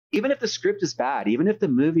even if the script is bad, even if the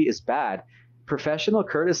movie is bad, professional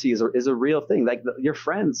courtesy is a real thing. Like your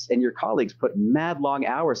friends and your colleagues put mad long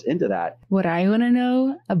hours into that. What I want to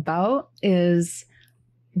know about is,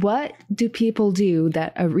 what do people do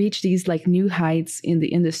that reach these like new heights in the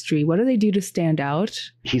industry? What do they do to stand out?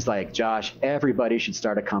 He's like, Josh, everybody should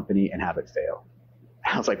start a company and have it fail.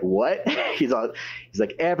 I was like, what? He's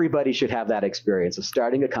like, everybody should have that experience of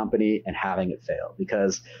starting a company and having it fail,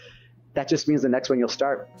 because that just means the next one you'll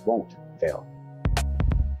start won't fail.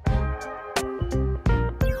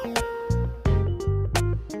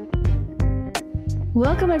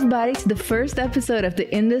 Welcome, everybody, to the first episode of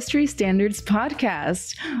the Industry Standards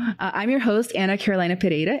Podcast. I'm your host, Ana Carolina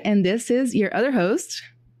Pereira, and this is your other host.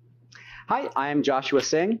 Hi, I'm Joshua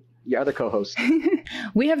Singh, your other co-host.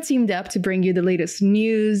 We have teamed up to bring you the latest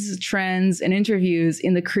news, trends, and interviews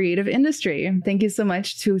in the creative industry. Thank you so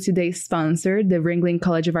much to today's sponsor, the Ringling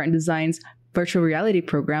College of Art and Design's Virtual Reality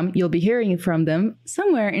program. You'll be hearing from them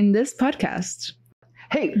somewhere in this podcast.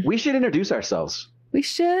 Hey, we should introduce ourselves. We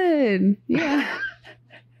should. Yeah.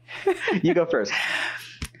 You go first.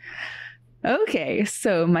 Okay,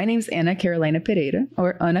 so my name's Ana Carolina Pereira,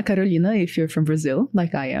 or Ana Carolina if you're from Brazil,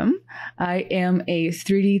 like I am. I am a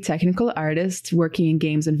 3D technical artist working in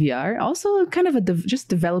games and VR, also kind of a just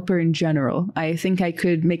developer in general. I think I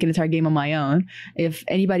could make an entire game on my own if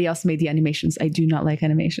anybody else made the animations. I do not like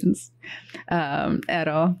animations at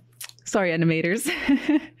all. Sorry, animators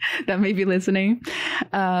that may be listening.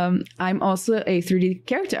 I'm also a 3D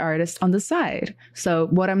character artist on the side. So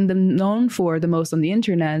what I'm known for the most on the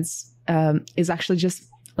internet is actually just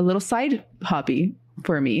a little side hobby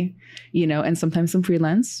for me, and sometimes some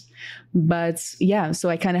freelance. But yeah, so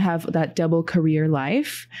I kind of have that double career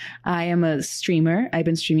life. I am a streamer. I've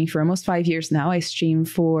been streaming for almost 5 years now. I stream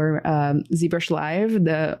for ZBrush Live,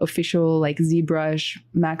 the official like ZBrush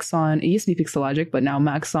Maxon. It used to be Pixelogic, but now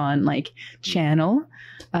Maxon channel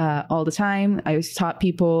all the time. I taught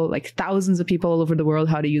people, like thousands of people all over the world,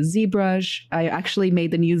 how to use ZBrush. I actually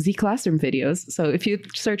made the new Z Classroom videos. So if you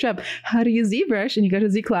search up how to use ZBrush and you go to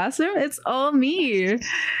Z Classroom, it's all me.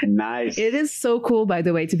 Nice. It is so cool, by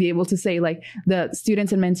the way, to be able to say, like, the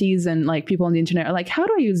students and mentees and like people on the internet are like, how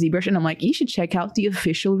do I use ZBrush? And I'm like, you should check out the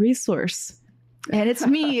official resource. And it's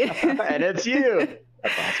me. And it's you.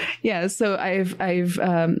 That's awesome. Yeah. So I've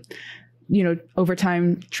over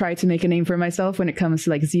time tried to make a name for myself when it comes to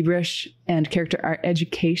like ZBrush and character art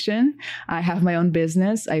education. I have my own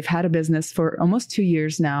business. I've had a business for almost 2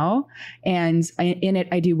 years now. And in it,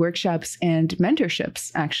 I do workshops and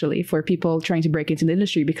mentorships, actually, for people trying to break into the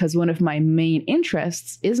industry, because one of my main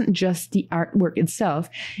interests isn't just the artwork itself.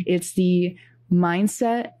 It's the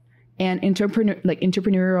mindset and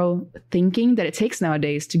entrepreneurial thinking that it takes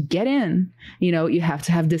nowadays to get in. You have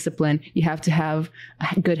to have discipline. You have to have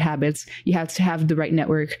good habits. You have to have the right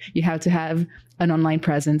network. You have to have an online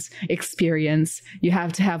presence, experience. You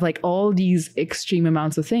have to have like all these extreme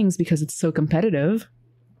amounts of things because it's so competitive.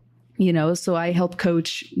 So I help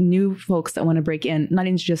coach new folks that want to break in, not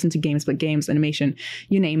just into games, but games, animation,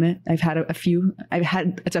 you name it. I've had I've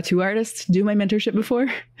had a tattoo artist do my mentorship before,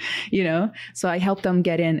 so I help them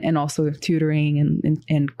get in, and also tutoring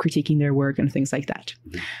and critiquing their work and things like that.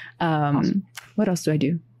 Awesome. What else do I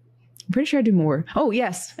do? I'm pretty sure I do more. Oh,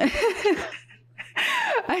 yes.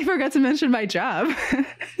 I forgot to mention my job.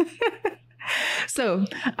 So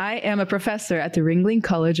I am a professor at the Ringling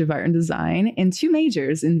College of Art and Design in 2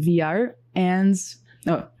 majors in VR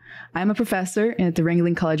I'm a professor at the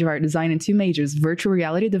Ringling College of Art and Design in 2 majors, virtual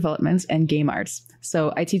reality development and game arts.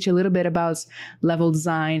 So I teach a little bit about level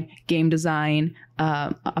design, game design,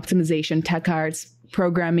 optimization, tech arts,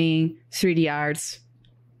 programming, 3D arts,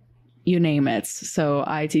 you name it. So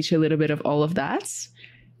I teach a little bit of all of that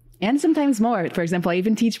and sometimes more. For example, I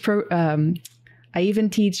even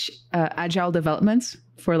teach agile development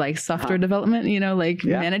for like software development,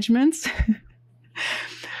 management.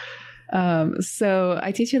 So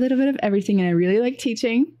I teach a little bit of everything, and I really like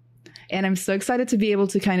teaching. And I'm so excited to be able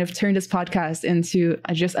to kind of turn this podcast into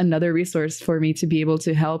just another resource for me to be able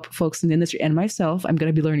to help folks in the industry and myself. I'm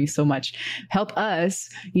going to be learning so much. Help us,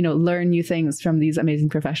 learn new things from these amazing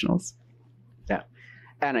professionals. Yeah.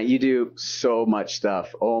 Anna, you do so much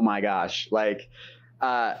stuff. Oh my gosh. Like,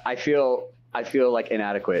 I feel like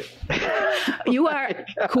inadequate. You are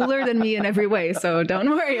cooler than me in every way, so don't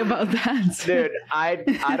worry about that. Dude, I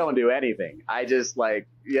don't do anything. I just there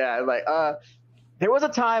was a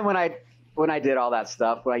time when I did all that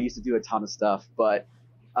stuff, when I used to do a ton of stuff. But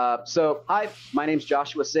so hi, my name's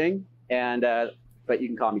Joshua Singh, and but you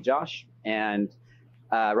can call me Josh. And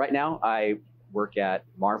right now I work at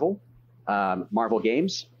Marvel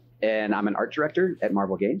Games, and I'm an art director at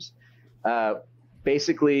Marvel Games.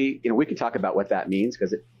 basically, we can talk about what that means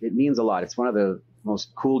because it means a lot. It's one of the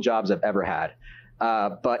most cool jobs I've ever had.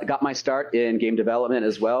 But got my start in game development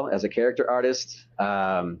as well as a character artist.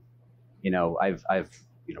 I've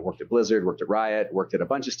worked at Blizzard, worked at Riot, worked at a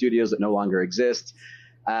bunch of studios that no longer exist.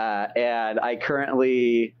 And I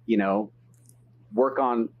currently, work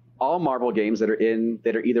on all Marvel games that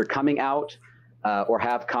are either coming out or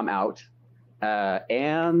have come out,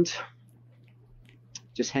 and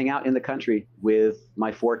just hang out in the country with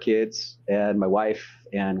my 4 kids and my wife.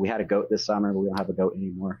 And we had a goat this summer. We don't have a goat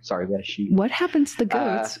anymore. Sorry, we had a sheep. What happened to the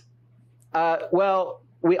goats? Well,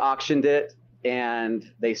 we auctioned it and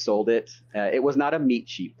they sold it. It was not a meat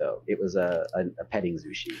sheep, though. It was a petting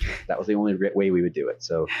zoo sheep. That was the only way we would do it.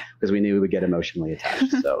 So, because we knew we would get emotionally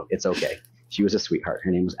attached. So it's okay. She was a sweetheart.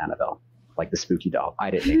 Her name was Annabelle, like the spooky doll.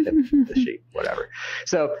 I didn't name the sheep, whatever.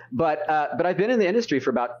 So, but I've been in the industry for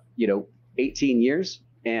about 18 years,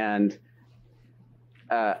 and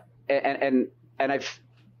I've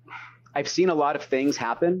seen a lot of things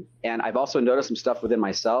happen, and I've also noticed some stuff within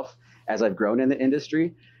myself as I've grown in the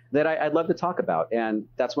industry that I'd love to talk about. And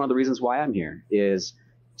that's one of the reasons why I'm here, is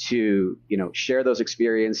to share those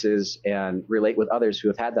experiences and relate with others who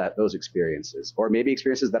have had those experiences, or maybe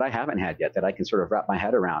experiences that I haven't had yet that I can sort of wrap my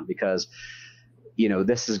head around. Because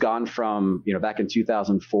this has gone from back in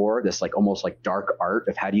 2004, this like almost like dark art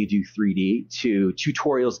of how do you do 3D, to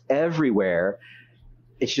tutorials everywhere.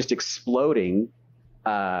 It's just exploding.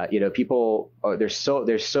 People, there's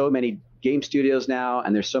so many game studios now,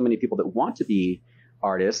 and there's so many people that want to be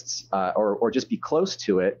artists or just be close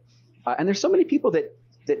to it. And there's so many people that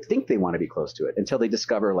think they want to be close to it until they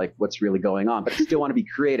discover like what's really going on, but they still want to be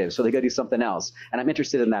creative. So they go do something else. And I'm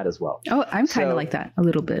interested in that as well. Oh, I'm kind of like that a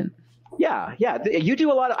little bit. Yeah. You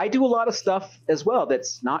do a lot. I do a lot of stuff as well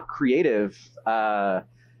that's not creative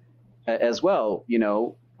as well,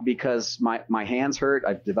 because my hands hurt.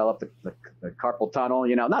 I've developed the carpal tunnel,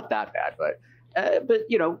 not that bad, but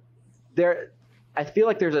I feel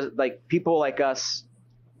like there's people like us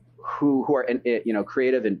who are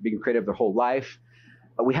creative and being creative their whole life.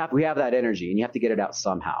 We have that energy, and you have to get it out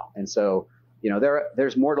somehow. And so,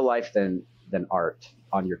 there's more to life than art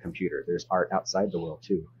on your computer. There's art outside the world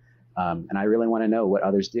too. And I really want to know what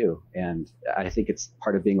others do. And I think it's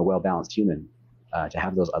part of being a well-balanced human to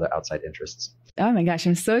have those other outside interests. Oh my gosh,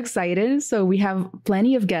 I'm so excited. So we have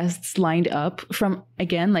plenty of guests lined up from,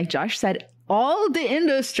 again, like Josh said, all the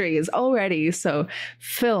industries already. So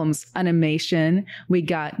films, animation, we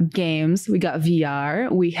got games, we got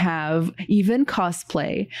VR, we have even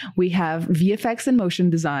cosplay, we have VFX and motion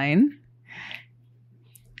design,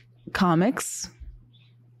 comics.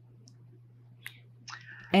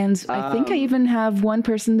 And I think I even have one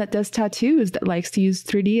person that does tattoos that likes to use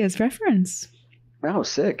 3D as reference. Oh,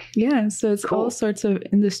 sick. Yeah. So it's cool. All sorts of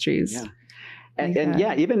industries. Yeah. And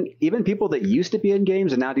yeah, even people that used to be in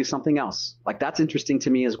games and now do something else. Like, that's interesting to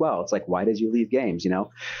me as well. It's like, why did you leave games,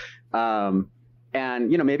 And,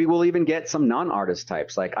 maybe we'll even get some non-artist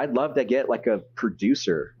types. Like, I'd love to get like a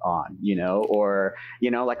producer on, or,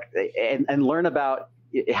 and learn about,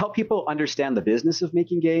 help people understand the business of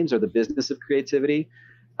making games or the business of creativity.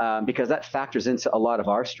 Because that factors into a lot of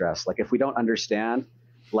our stress. Like, if we don't understand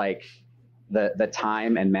like the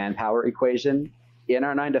time and manpower equation in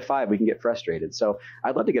our 9-to-5, we can get frustrated. So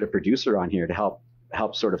I'd love to get a producer on here to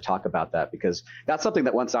help sort of talk about that, because that's something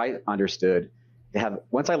that once I learned to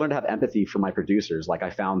have empathy for my producers, like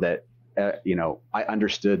I found that, I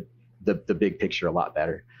understood the big picture a lot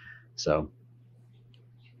better. So.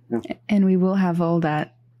 Yeah. And we will have all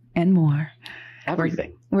that and more.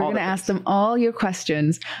 Everything. We're going to ask them all your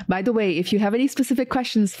questions. By the way, if you have any specific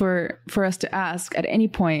questions for us to ask at any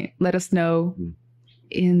point, let us know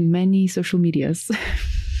in many social medias.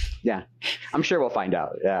 Yeah, I'm sure we'll find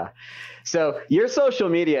out. Yeah. So your social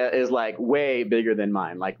media is like way bigger than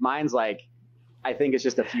mine. Like, mine's like, I think it's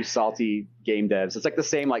just a few salty game devs. It's like the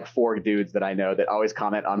same like 4 dudes that I know that always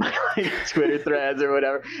comment on my like Twitter threads or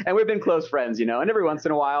whatever. And we've been close friends, and every once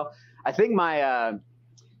in a while, I think my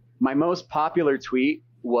most popular tweet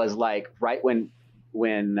was like right when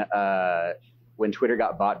Twitter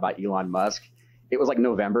got bought by Elon Musk. It was like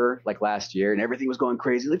November, like last year, and everything was going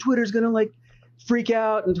crazy. Like, Twitter's gonna like freak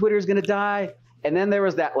out and Twitter's gonna die. And then there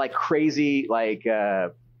was that like crazy like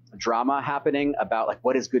drama happening about like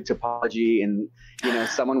what is good topology, and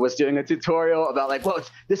someone was doing a tutorial about like, well,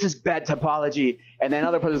 this is bad topology, and then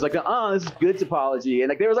other person was like, oh, this is good topology, and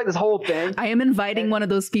like there was like this whole thing. I am inviting one of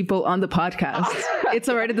those people on the podcast. It's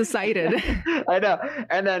already decided. I know.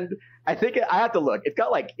 And then I think I have to look. It's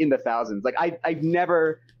got like in the thousands. Like I've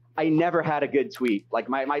never I never had a good tweet. Like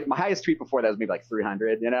my highest tweet before that was maybe like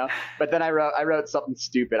 300, you know. But then I wrote something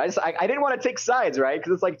stupid. I didn't want to take sides, right?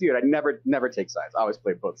 Because it's like, dude, I never take sides. I always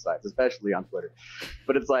play both sides, especially on Twitter.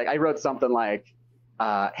 But it's like I wrote something like,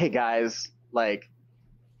 "Hey guys, like,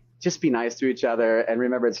 just be nice to each other, and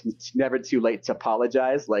remember it's never too late to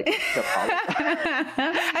apologize." Like, to apologize.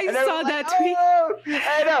 I saw that tweet. Oh,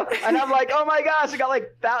 I know, and I'm like, oh my gosh, I got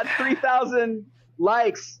like 3,000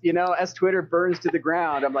 likes, you know, as Twitter burns to the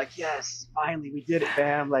ground. I'm like, yes, finally, we did it,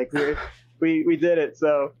 fam. Like, we did it.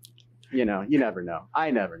 So, you know, you never know.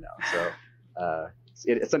 I never know. So,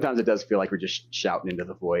 sometimes it does feel like we're just shouting into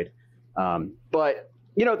the void. But,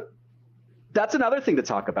 you know, that's another thing to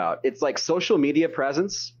talk about. It's like social media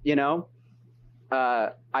presence, you know.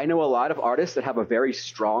 I know a lot of artists that have a very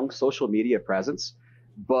strong social media presence,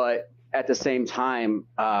 but at the same time,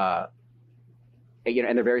 you know,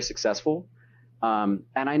 and they're very successful. And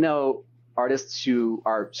I know artists who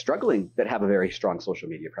are struggling that have a very strong social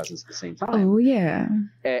media presence at the same time. Oh, yeah.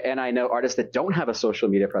 And I know artists that don't have a social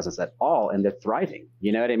media presence at all, and they're thriving.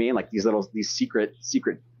 You know what I mean? Like these secret,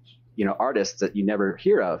 you know, artists that you never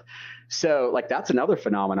hear of. So like that's another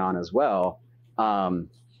phenomenon as well.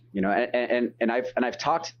 You know, and I've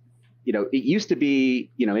talked, you know, it used to be,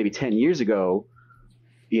 you know, maybe 10 years ago,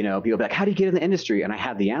 you know, people would be like, how do you get in the industry? And I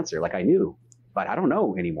had the answer, like I knew, but I don't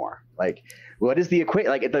know anymore. Like, what is the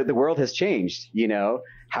like the world has changed, you know,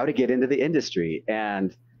 how to get into the industry.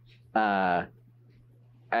 And I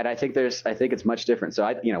think it's much different.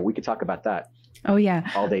 So you know, we could talk about that. Oh, yeah.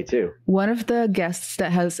 All day too. One of the guests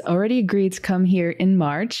that has already agreed to come here in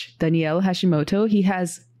March, Daniel Hashimoto, he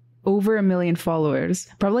has over 1 million followers.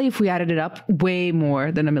 Probably if we added it up, way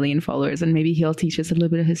more than 1 million followers. And maybe he'll teach us a little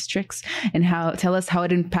bit of his tricks and tell us how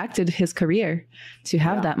it impacted his career to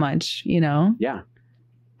have that much, you know? Yeah.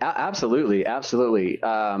 Absolutely. Absolutely.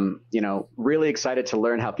 You know, really excited to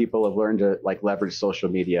learn how people have learned to like leverage social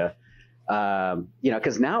media. You know,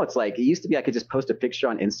 because now it's like, it used to be I could just post a picture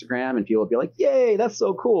on Instagram and people would be like, yay, that's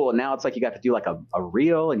so cool. And now it's like you got to do like a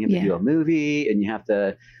reel, and you have to do a movie, and you have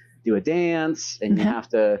to do a dance, and you have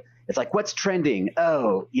to, it's like, what's trending?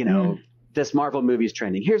 Oh, you know, this Marvel movie is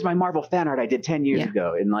trending. Here's my Marvel fan art I did 10 years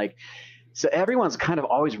ago. And like, so everyone's kind of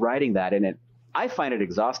always writing that. And I find it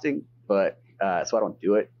exhausting, but so I don't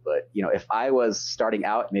do it. But, you know, if I was starting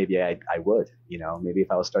out, maybe I would, you know, maybe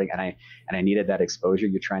if I was starting and I needed that exposure,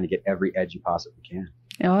 you're trying to get every edge you possibly can.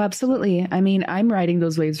 Oh, absolutely. I mean, I'm riding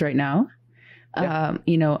those waves right now. Yeah.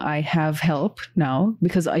 You know, I have help now,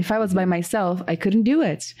 because if I was by myself, I couldn't do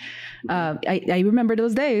it. I remember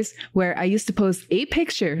those days where I used to post a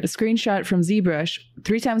picture, a screenshot from ZBrush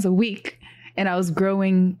 3 times a week. And I was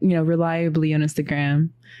growing, you know, reliably on Instagram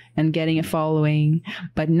and getting a following.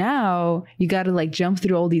 But now you got to like jump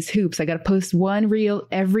through all these hoops. I got to post one reel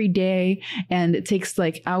every day, and it takes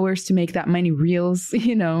like hours to make that many reels,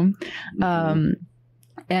 you know.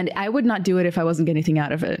 And I would not do it if I wasn't getting anything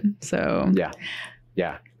out of it. So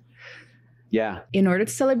yeah. In order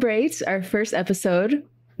to celebrate our first episode,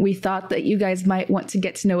 we thought that you guys might want to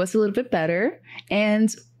get to know us a little bit better.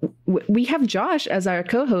 And we have Josh as our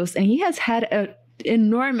co-host, and he has had an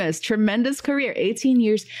enormous, tremendous career, 18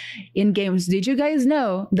 years in games. Did you guys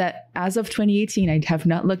know that as of 2018, I have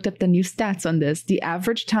not looked up the new stats on this, the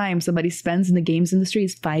average time somebody spends in the games industry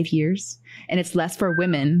is 5 years, and it's less for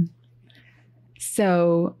women.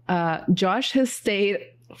 So Josh has stayed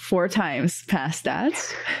 4 times past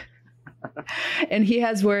that. And he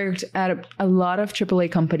has worked at a lot of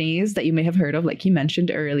AAA companies that you may have heard of, like you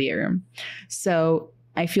mentioned earlier. So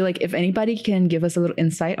I feel like if anybody can give us a little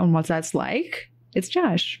insight on what that's like, it's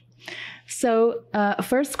Josh. So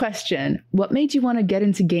first question, what made you want to get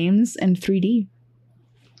into games and 3D?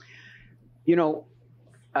 You know,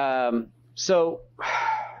 so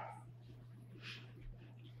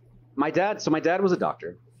my dad was a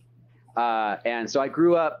doctor. And so I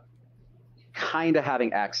grew up kind of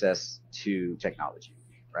having access to technology,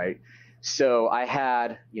 right? So I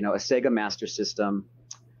had, you know, a Sega Master System,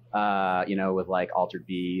 you know, with like Altered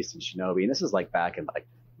Beast and Shinobi. And this is like back in like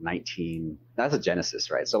that's a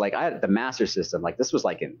Genesis, right? So like I had the Master System, like this was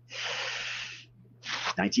like in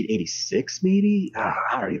 1986, maybe?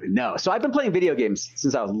 I don't even know. So I've been playing video games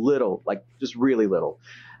since I was little, like just really little.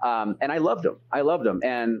 And I loved them.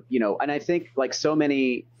 And, you know, and I think like so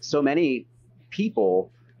many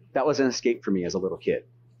people, that was an escape for me as a little kid,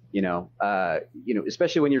 you know,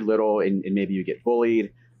 especially when you're little and maybe you get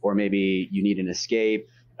bullied, or maybe you need an escape.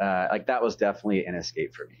 Like that was definitely an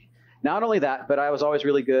escape for me. Not only that, but I was always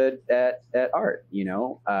really good at art. You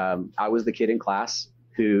know, I was the kid in class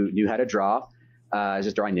who knew how to draw. I was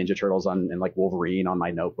just drawing Ninja Turtles and like Wolverine on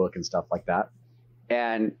my notebook and stuff like that.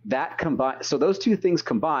 And that combined, so those two things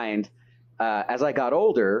combined, as I got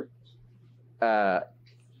older,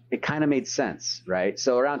 it kind of made sense, right?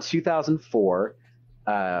 So around 2004,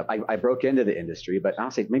 I broke into the industry, but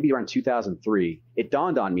honestly, maybe around 2003, it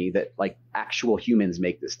dawned on me that like actual humans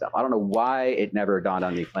make this stuff. I don't know why it never dawned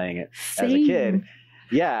on me playing it as a kid.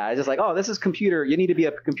 Yeah, I was just like, oh, this is computer. You need to be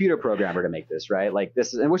a computer programmer to make this, right? Like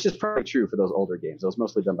this is, and which is probably true for those older games. It was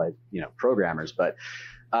mostly done by programmers, but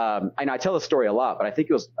I know I tell the story a lot. But I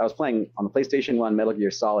think I was playing on the PlayStation 1 Metal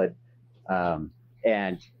Gear Solid,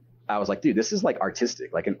 and I was like, dude, this is like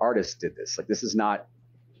artistic. Like an artist did this. Like this is not,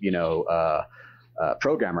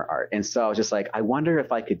 programmer art. And so I was just like, I wonder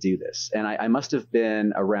if I could do this. And I must have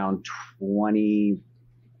been around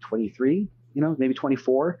 23, maybe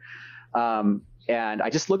 24. And I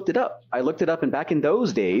just looked it up. And back in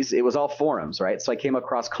those days, it was all forums, right? So I came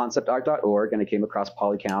across conceptart.org, and I came across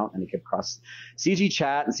Polycount, and I came across CG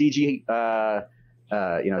Chat and CG,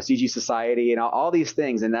 CG Society, and all these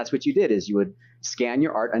things. And that's what you did, is you would scan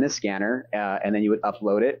your art in a scanner, and then you would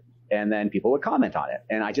upload it, and then people would comment on it.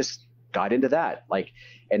 And I just got into that,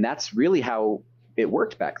 and that's really how it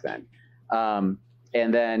worked back then. And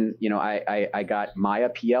then, I got Maya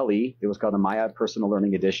PLE. It was called the Maya Personal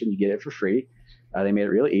Learning Edition. You get it for free. They made it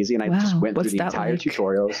really easy, and I just went through the entire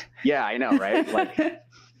tutorials. Yeah, I know, right?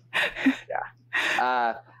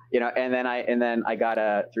 Yeah. And then I got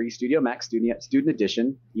a 3 Studio Max student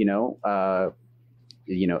edition. And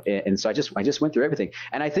so I just went through everything.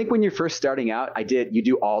 And I think when you're first starting out, you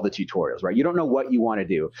do all the tutorials, right? You don't know what you want to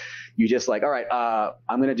do. You just like, all right,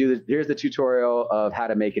 I'm going to do here's the tutorial of how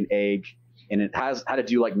to make an egg. And it has how to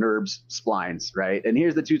do like NURBS splines, right? And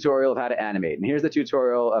here's the tutorial of how to animate. And here's the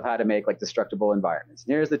tutorial of how to make like destructible environments.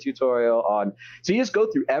 And here's the tutorial on, so you just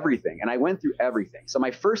go through everything. And I went through everything. So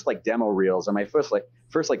my first like demo reels or my first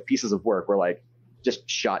pieces of work were like just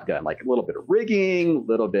shotgun, like a little bit of rigging, a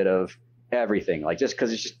little bit of everything, like just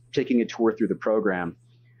because it's just taking a tour through the program.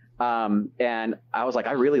 And I was like,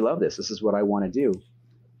 I really love this. This is what I want to do.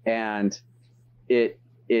 And it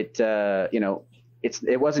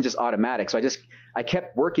wasn't just automatic. So I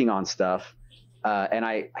kept working on stuff, and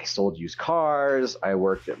I sold used cars. I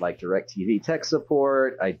worked at like DirecTV tech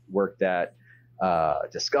support. I worked at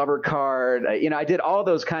Discover Card. I did all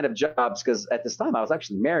those kind of jobs because at this time I was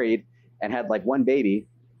actually married and had like one baby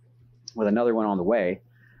with another one on the way.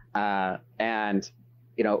 And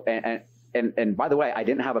by the way, I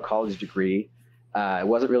didn't have a college degree. I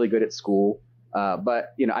wasn't really good at school.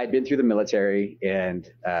 But I'd been through the military, and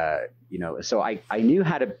so I knew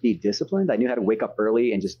how to be disciplined. I knew how to wake up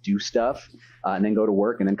early and just do stuff, and then go to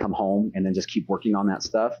work and then come home and then just keep working on that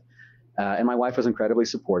stuff. And my wife was incredibly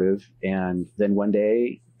supportive. And then one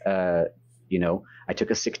day, I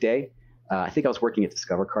took a sick day. I think I was working at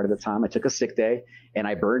Discover Card at the time. I took a sick day, and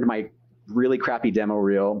I burned my really crappy demo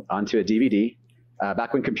reel onto a DVD.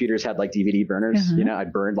 Back when computers had like DVD burners, I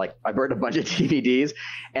burned a bunch of DVDs,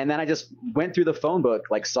 and then I just went through the phone book,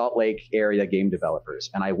 like Salt Lake area game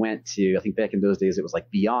developers. And I went to, I think back in those days, it was like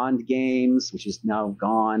Beyond Games, which is now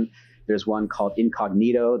gone. There's one called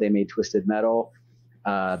Incognito. They made Twisted Metal.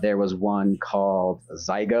 There was one called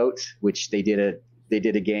Zygote, which they did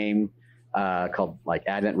a game called like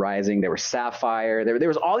Advent Rising. There was Sapphire. There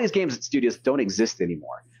was all these games at studios that don't exist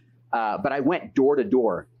anymore. But I went door to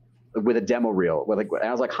door with a demo reel, and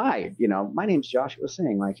I was like, hi, my name's Joshua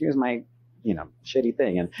Singh. Like, here's my, shitty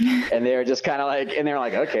thing. And they're just kind of like, and they're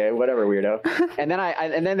like, okay, whatever, weirdo. And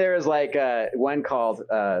then there was like one called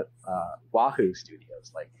Wahoo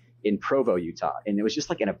Studios, like in Provo, Utah. And it was just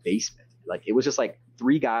like in a basement. Like, it was just like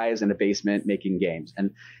 3 guys in a basement making games.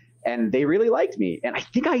 And they really liked me. And I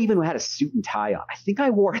think I even had a suit and tie on. I think I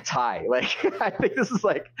wore a tie. Like, I think this is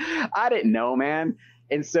like, I didn't know, man.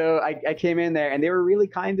 And so I came in there, and they were really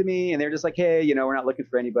kind to me, and they're just like, hey, we're not looking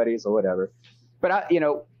for anybody, so whatever. But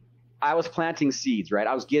I was planting seeds, right?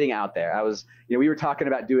 I was getting out there. I was, we were talking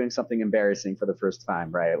about doing something embarrassing for the first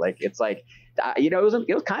time, right? Like, it's like, it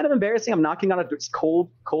was kind of embarrassing. I'm knocking on a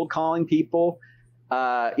cold calling people,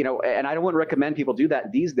 and I wouldn't recommend people do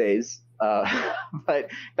that these days. But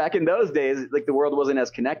back in those days, like, the world wasn't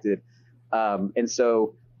as connected. And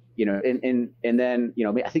so, and then,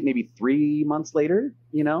 I think maybe 3 months later,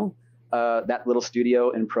 that little studio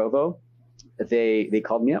in Provo, they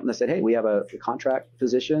called me up and they said, hey, we have a contract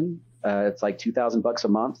position. It's like $2,000 a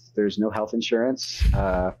month. There's no health insurance.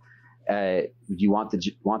 Do you want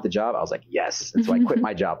the job? I was like, yes. And so I quit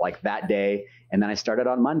my job like that day. And then I started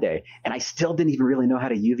on Monday, and I still didn't even really know how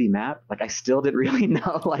to UV map. Like, I still didn't really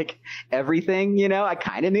know like everything, I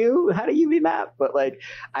kind of knew how to UV map, but like,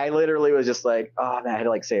 I literally was just like, oh man, I had to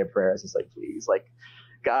like say a prayer. I was just like, please, like,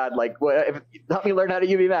 God, like, help me learn how to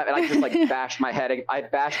UV map. And I just like bashed my head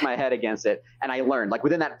against it. And I learned, like,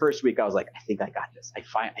 within that first week, I was like, I think I got this. I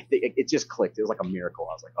think it just clicked. It was like a miracle.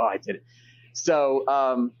 I was like, oh, I did it.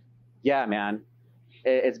 So, yeah, man,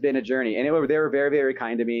 it's been a journey. And they were very, very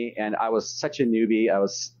kind to me. And I was such a newbie. I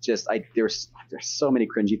was just, there's so many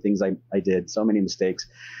cringy things I did, so many mistakes.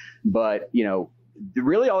 But, you know,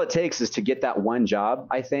 really all it takes is to get that one job,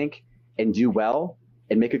 I think, and do well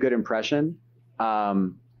and make a good impression.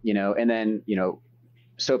 You know, and then, you know,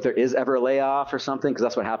 so if there is ever a layoff or something, because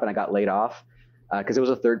that's what happened, I got laid off because it was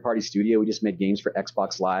a third-party studio. We just made games for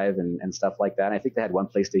Xbox Live and stuff like that. And I think they had one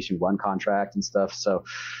PlayStation 1 contract and stuff. So,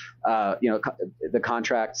 you know, the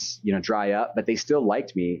contracts, you know, dry up, but they still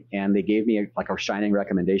liked me and they gave me a shining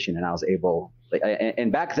recommendation, and I was able.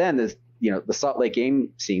 And back then, the Salt Lake game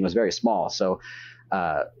scene was very small, so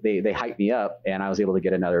they hyped me up, and I was able to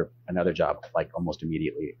get another job like almost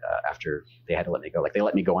immediately after they had to let me go. Like, they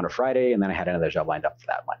let me go on a Friday, and then I had another job lined up for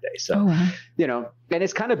that Monday. So, you know, and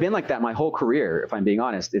it's kind of been like that my whole career, if I'm being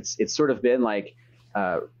honest. It's sort of been like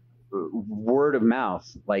word of mouth.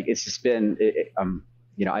 Like, it's just been,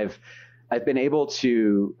 you know, I've been able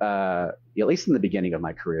to, at least in the beginning of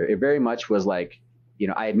my career, it very much was like, you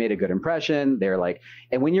know, I had made a good impression. They're like,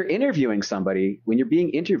 and when you're interviewing somebody, when you're being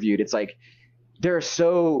interviewed, it's like,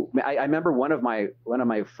 I remember one of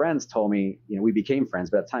my friends told me, you know, we became friends,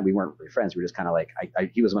 but at the time we weren't really friends. We were just kind of like,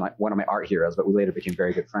 he was one of my art heroes, but we later became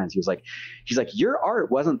very good friends. He's like, your art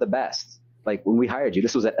wasn't the best. Like, when we hired you,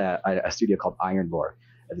 this was at a studio called Iron Lore.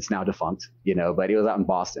 It's now defunct, you know, but it was out in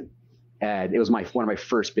Boston, and it was one of my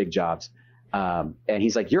first big jobs. And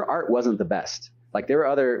he's like, your art wasn't the best. Like,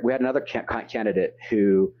 we had another candidate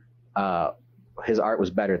who, his art was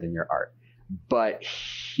better than your art, but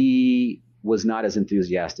he was not as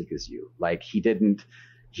enthusiastic as you. Like, he didn't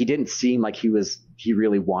seem like he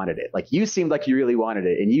really wanted it. Like, you seemed like you really wanted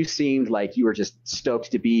it, and you seemed like you were just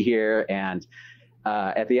stoked to be here. And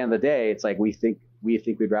at the end of the day, it's like, we think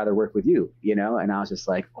we'd rather work with you, you know? And I was just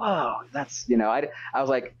like, whoa, that's, you know, I was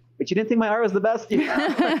like, but you didn't think my art was the best? You know?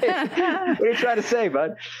 Like, what are you trying to say,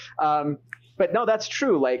 bud? But no, that's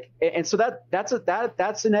true. Like, and so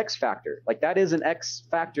that's an X factor. Like, that is an X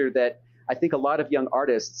factor that I think a lot of young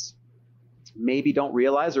artists maybe don't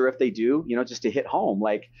realize, or if they do, you know, just to hit home.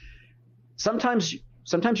 Like, sometimes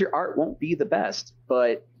your art won't be the best,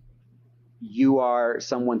 but you are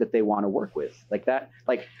someone that they want to work with. Like that,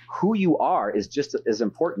 like, who you are is just as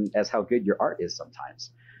important as how good your art is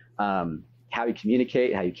sometimes. How you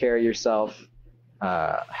communicate, how you carry yourself,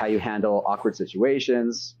 how you handle awkward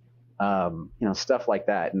situations, you know, stuff like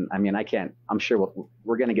that. And I mean, I'm sure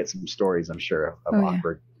we're going to get some stories, I'm sure, of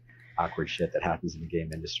awkward shit that happens in the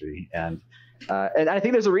game industry. And I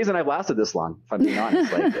think there's a reason I've lasted this long, if I'm being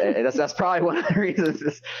honest. Like, that's probably one of the reasons,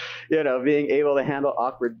 is, you know, being able to handle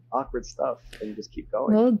awkward stuff and just keep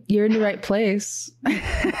going. Well, you're in the right place.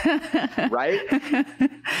 Right?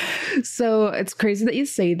 So it's crazy that you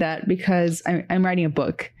say that, because I'm writing a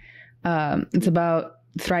book. It's about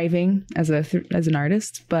thriving as an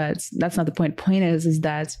artist, but that's not the point. Point is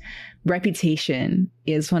that reputation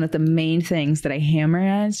is one of the main things that I hammer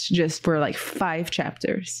at, just for like 5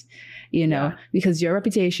 chapters, you know, because your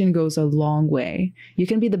reputation goes a long way. You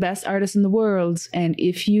can be the best artist in the world, and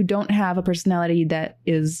if you don't have a personality that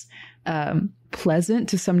is pleasant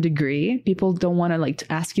to some degree, people don't want to like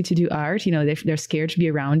to ask you to do art. You know, they're scared to be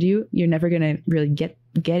around you. You're never gonna really get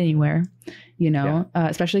anywhere, you know.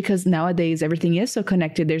 Especially because nowadays everything is so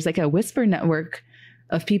connected. There's like a whisper network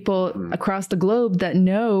of people across the globe that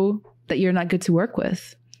know that you're not good to work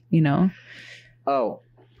with, you know. Oh,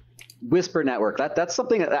 whisper network. That's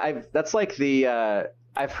something that that's like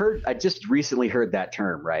I've heard. I just recently heard that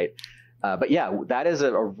term, right? But yeah, that is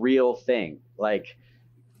a real thing. Like,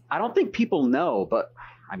 I don't think people know, but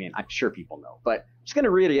I mean, I'm sure people know, but I'm just going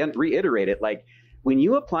to reiterate it. Like, when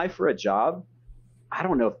you apply for a job, I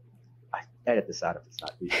don't know if I edit this out if it's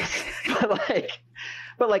not legal,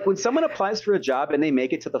 but like when someone applies for a job and they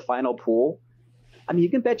make it to the final pool, I mean, you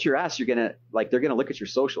can bet your ass they're going to look at your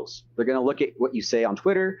socials. They're going to look at what you say on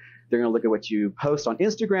Twitter. They're going to look at what you post on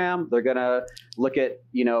Instagram. They're going to look at,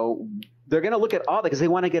 you know, they're going to look at all that because they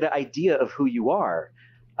want to get an idea of who you are.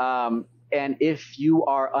 And if you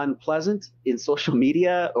are unpleasant in social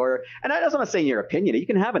media, and I'm not saying your opinion, you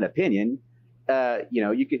can have an opinion, you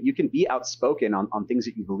know, you can be outspoken on things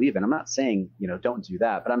that you believe in. I'm not saying, you know, don't do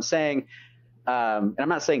that, but I'm saying, and I'm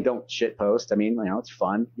not saying don't shit post. I mean, you know, it's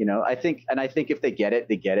fun, you know, I think if they get it,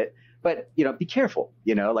 they get it, but, you know, be careful,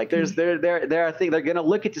 you know, like there are things they're going to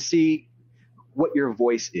look at to see what your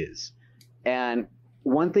voice is. And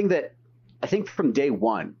one thing that I think from day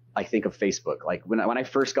one, I think of Facebook. Like when I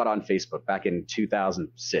first got on Facebook back in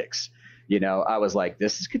 2006, you know, I was like,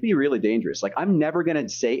 this could be really dangerous. Like, I'm never going to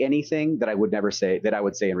say anything that I would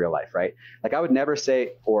say in real life, right? Like, I would never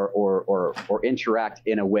say or interact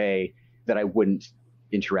in a way that I wouldn't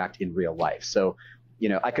interact in real life. So, you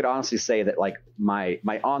know, I could honestly say that like my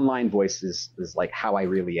online voice is like how I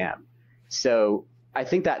really am. So I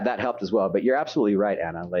think that helped as well. But you're absolutely right,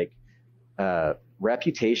 Anna. Like,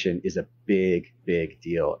 reputation is a big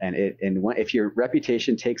deal, and if your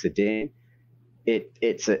reputation takes a ding,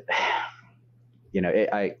 it's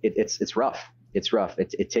rough. It's rough.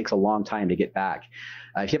 It takes a long time to get back.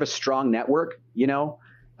 If you have a strong network, you know,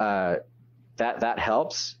 that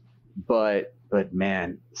helps. But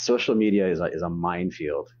man, social media is a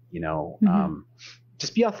minefield. You know,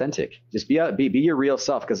 just be authentic. Just be your real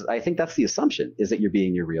self, because I think that's the assumption, is that you're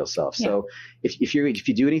being your real self. Yeah. So if you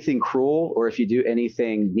do anything cruel, or if you do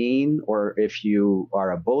anything mean, or if you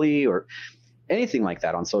are a bully or anything like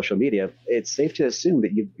that on social media, it's safe to assume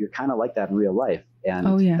that you're kind of like that in real life, and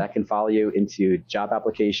that can follow you into job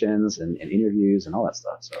applications and interviews and all that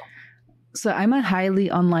stuff. So I'm a highly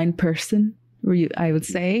online person. I would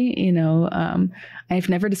say, you know, I've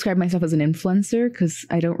never described myself as an influencer because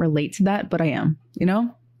I don't relate to that, but I am, you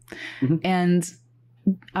know, and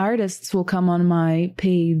artists will come on my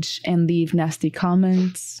page and leave nasty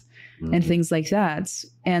comments and things like that.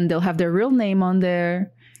 And they'll have their real name on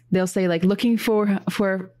there. They'll say like looking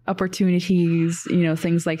for opportunities, you know,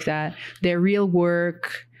 things like that, their real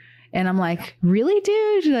work. And I'm like, really,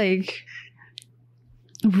 dude? Like,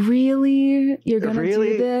 really? You're going to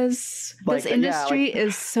do this? Like, this industry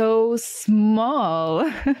is so small.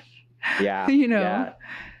 Yeah. You know?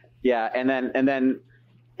 Yeah. And then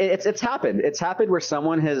it's happened. It's happened where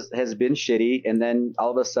someone has been shitty, and then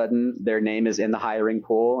all of a sudden their name is in the hiring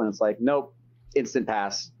pool, and it's like, nope. Instant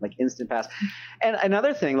pass. And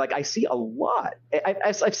another thing, like, I see a lot.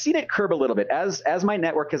 I've seen it curb a little bit as my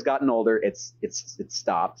network has gotten older. It's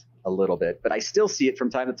stopped a little bit, but I still see it from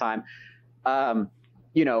time to time.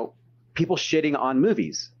 You know, people shitting on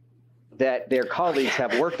movies that their colleagues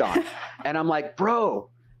have worked on, and I'm like, bro,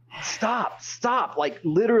 stop. Like,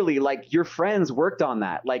 literally, like, your friends worked on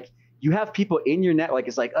that. Like, you have people in your net, like,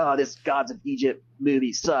 it's like, oh, this Gods of Egypt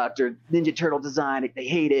movie sucked, or Ninja Turtle design, they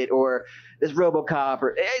hate it, or this RoboCop,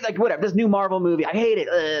 or like whatever, this new Marvel movie, I hate it.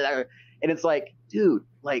 And it's like, dude,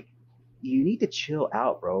 like, you need to chill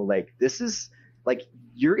out, bro. Like, this is like,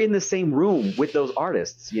 you're in the same room with those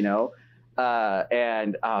artists, you know?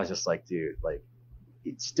 And I was just like, dude, like,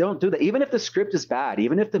 don't do that. Even if the script is bad,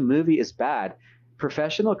 even if the movie is bad,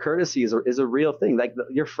 professional courtesy is a real thing. Like,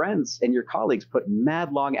 your friends and your colleagues put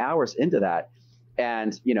mad long hours into that.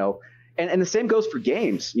 And, you know, and the same goes for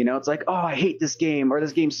games. You know, it's like, oh, I hate this game, or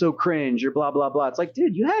this game's so cringe, or blah, blah, blah. It's like,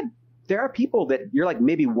 dude, there are people that you're like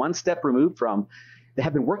maybe one step removed from that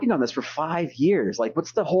have been working on this for 5 years. Like,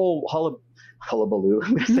 what's the whole hullabaloo?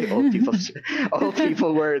 I'm going to say old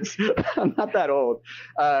people words. I'm not that old.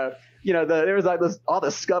 You know, there was like all the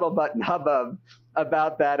scuttlebutt and hubbub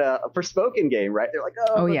about that Forspoken game, right? They're like,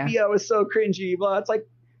 oh yeah, VO is so cringy, blah. It's like,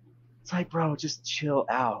 bro, just chill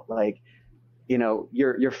out. Like, you know,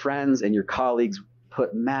 your friends and your colleagues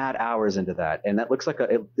put mad hours into that, and that looks like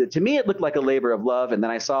to me it looked like a labor of love. And then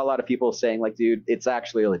I saw a lot of people saying like, dude, it's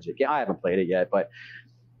actually a legit game. I haven't played it yet, but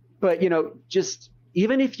you know, just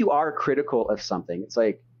even if you are critical of something, it's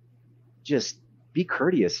like, just be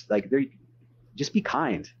courteous. Like, just be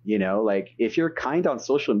kind. You know, like, if you're kind on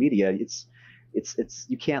social media, it's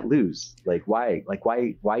you can't lose. Like, why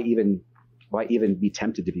even be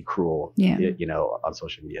tempted to be cruel, you know, on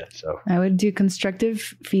social media? So I would do constructive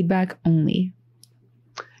feedback only.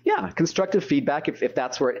 Yeah. Constructive feedback. If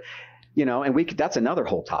that's where, you know, and that's another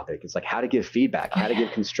whole topic. It's like how to give feedback, how to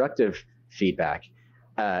give constructive feedback.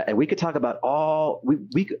 And we could talk about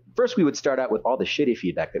first we would start out with all the shitty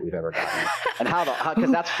feedback that we've ever gotten, and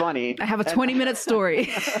because that's funny. I have a 20-minute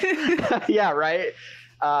story. Yeah. Right.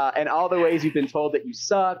 And all the ways you've been told that you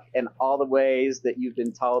suck, and all the ways that you've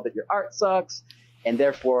been told that your art sucks, and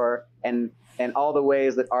therefore, and all the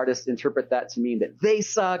ways that artists interpret that to mean that they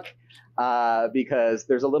suck, because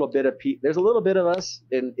there's a little bit of us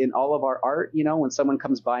in all of our art. You know, when someone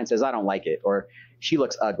comes by and says, I don't like it, or she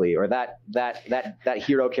looks ugly, or that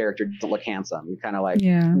hero character doesn't look handsome, you're kind of like,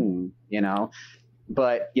 you know.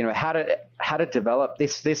 But you know, how to develop. They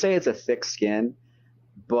say it's a thick skin,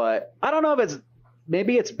 but I don't know if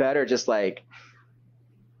maybe it's better just like,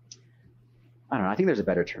 I don't know. I think there's a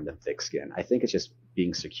better term than thick skin. I think it's just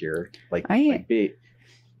being secure.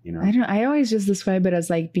 You know. I always just describe it as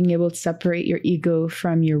like being able to separate your ego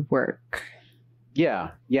from your work.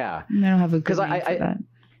 Yeah. I don't have a good name for that.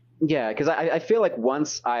 Yeah, because I feel like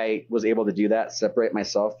once I was able to do that, separate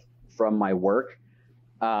myself from my work,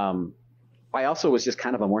 I also was just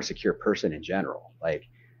kind of a more secure person in general. Like,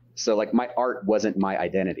 so like my art wasn't my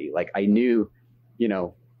identity. Like I knew, you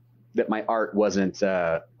know, that my art wasn't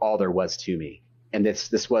all there was to me, and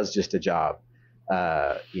this was just a job,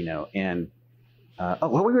 you know. And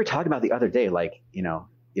what we were talking about the other day, like, you know,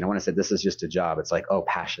 when I said this is just a job, it's like, oh,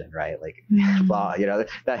 passion, right? Like, blah, you know,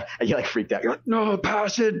 that you like freaked out. You're like, no,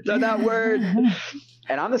 passion, that word.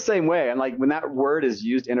 And I'm the same way. And like when that word is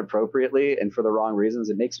used inappropriately and for the wrong reasons,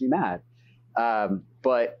 it makes me mad.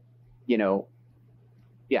 But you know,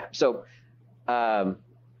 yeah. So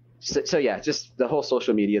yeah, just the whole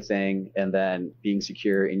social media thing, and then being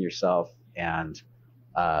secure in yourself, and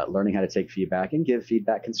learning how to take feedback and give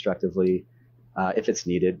feedback constructively. If it's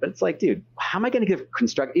needed. But it's like, dude, how am I going to give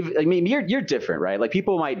constructive? I mean, you're different, right? Like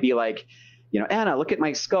people might be like, you know, Anna, look at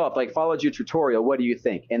my sculpt, like followed your tutorial. What do you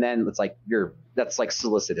think? And then it's like, that's like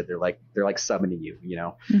solicited. They're like summoning you, you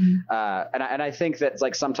know? Mm-hmm. And I think that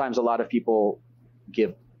like sometimes a lot of people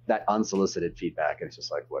give that unsolicited feedback, and it's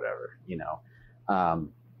just like, whatever, you know?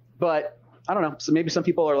 But I don't know. So maybe some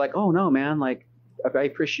people are like, oh no, man, like I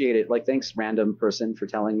appreciate it. Like, thanks random person for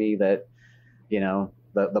telling me that, you know,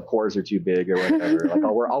 the pores are too big or whatever. Like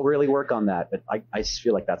I'll really work on that. But I just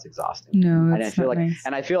feel like that's exhausting. No, and I feel like, nice.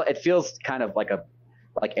 and I feel it feels kind of like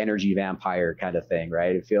energy vampire kind of thing,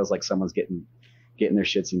 right? It feels like someone's getting their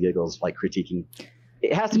shits and giggles, like critiquing.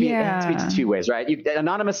 It has to be, it has to be two ways, right?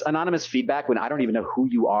 Anonymous feedback when I don't even know who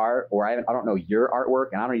you are, or I don't know your artwork,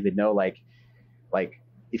 and I don't even know like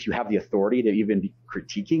if you have the authority to even be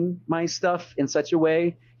critiquing my stuff in such a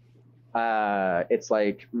way. It's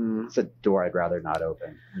like it's a door I'd rather not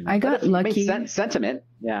open. You know? I got lucky. Sentiment,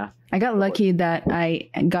 yeah. I got lucky that I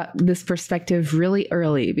got this perspective really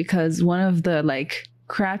early, because one of the like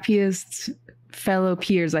crappiest fellow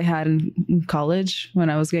peers I had in college when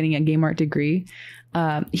I was getting a game art degree,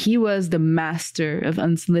 he was the master of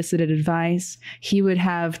unsolicited advice. He would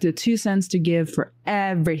have the 2 cents to give for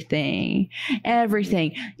everything,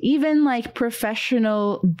 even like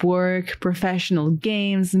professional work, professional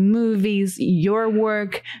games, movies, your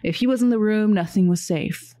work. If he was in the room, nothing was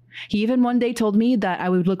safe. He even one day told me that I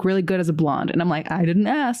would look really good as a blonde. And I'm like, I didn't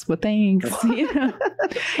ask, but thanks. You know?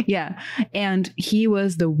 Yeah. And he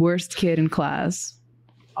was the worst kid in class.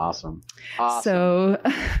 Awesome. So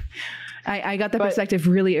I got the perspective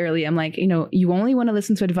really early. I'm like, you know, you only want to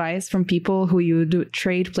listen to advice from people who you do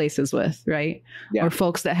trade places with, right? Yeah. Or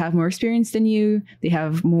folks that have more experience than you. They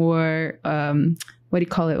have more, what do you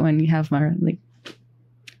call it when you have more, like,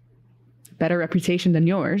 better reputation than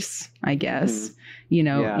yours, I guess, you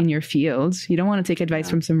know, in your field. You don't want to take advice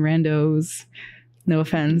from some randos. No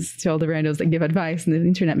offense to all the randos that give advice on the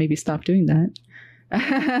internet. Maybe stop doing that.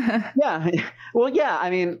 Yeah. Well, yeah. I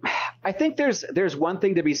mean, I think there's one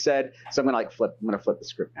thing to be said. So I'm going to flip the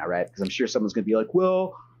script now, right? Because I'm sure someone's going to be like,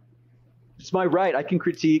 well, it's my right. I can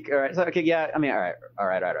critique. All right. So, okay. Yeah. I mean, all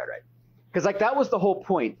right. Because like that was the whole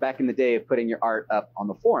point back in the day of putting your art up on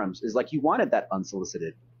the forums, is like you wanted that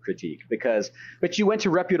unsolicited critique but you went to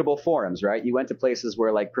reputable forums, right? You went to places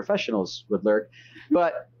where like professionals would lurk.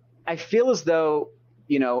 But I feel as though,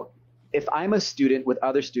 you know, if I'm a student with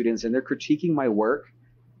other students and they're critiquing my work,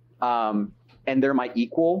 and they're my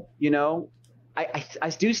equal, you know, I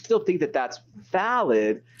do still think that that's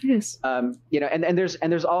valid. Yes. You know, and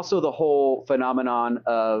there's also the whole phenomenon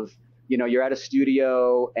of, you know, you're at a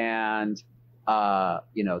studio and,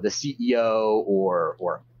 you know, the CEO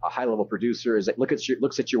or a high level producer is like,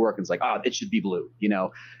 looks at your work and is like, oh, it should be blue. You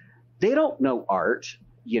know, they don't know art.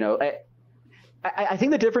 You know, I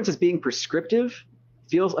think the difference is being prescriptive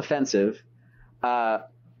feels offensive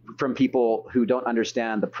from people who don't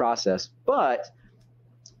understand the process, but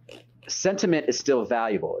sentiment is still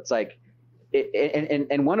valuable. It's like,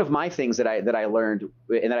 and one of my things that I learned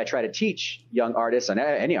and that I try to teach young artists, and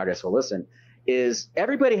any artist will listen, is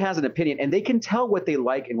everybody has an opinion and they can tell what they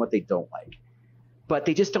like and what they don't like, but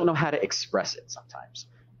they just don't know how to express it sometimes.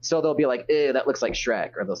 So they'll be like, that looks like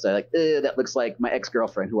Shrek, or they'll say like, that looks like my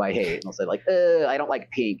ex-girlfriend who I hate. And they'll say like, I don't like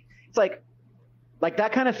pink. It's like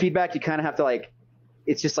that kind of feedback, you kind of have to like,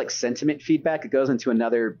 it's just like sentiment feedback. It goes into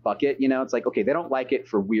another bucket, you know. It's like, okay, they don't like it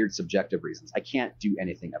for weird subjective reasons. I can't do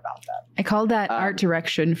anything about that. I call that art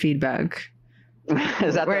direction feedback.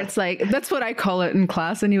 Is that where it's like, that's what I call it in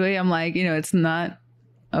class anyway. I'm like, you know, it's not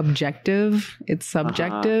objective, it's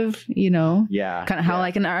subjective, you know. Yeah. Kind of how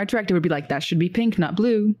like an art director would be like, that should be pink, not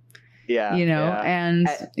blue. Yeah. You know, and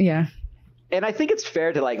yeah. And I think it's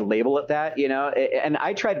fair to like label it that, you know, and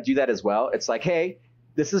I try to do that as well. It's like, hey,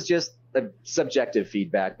 this is just a subjective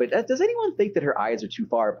feedback, but does anyone think that her eyes are too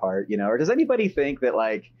far apart, you know, or does anybody think that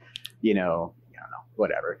like, I don't know,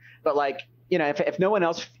 whatever. But like, if no one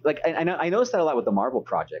else, like, I noticed that a lot with the Marvel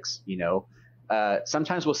projects,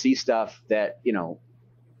 sometimes we'll see stuff that,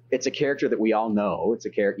 it's a character that we all know. It's a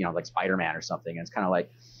character, like Spider-Man or something. And it's kind of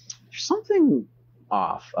like, there's something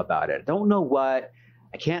off about it. I don't know what.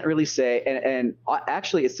 I can't really say. And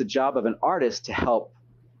actually, it's the job of an artist to help.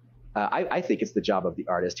 I think it's the job of the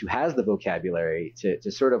artist who has the vocabulary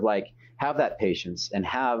to sort of like have that patience and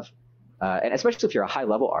have, and especially if you're a high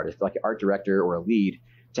level artist, like an art director or a lead,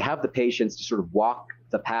 to have the patience to sort of walk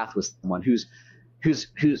the path with someone whose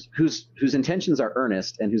intentions are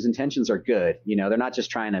earnest and whose intentions are good. They're not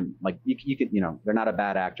just trying to like, you can, they're not a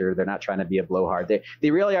bad actor. They're not trying to be a blowhard.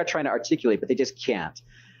 They really are trying to articulate, but they just can't.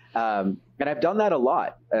 And I've done that a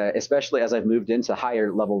lot, especially as I've moved into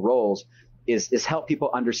higher level roles, is help people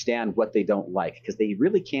understand what they don't like, because they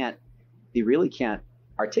really can't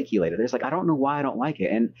articulate it. They're just like, I don't know why I don't like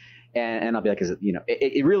it. And I'll be like, is it,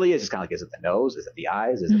 it really is just kind of like, is it the nose? Is it the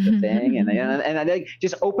eyes? Is it the thing? And I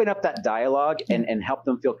just open up that dialogue and help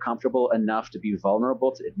them feel comfortable enough to be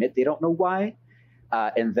vulnerable, to admit they don't know why.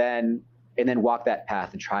 And then walk that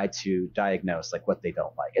path and try to diagnose like what they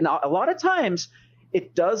don't like. And a lot of times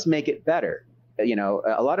it does make it better.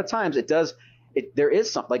 A lot of times it does. There is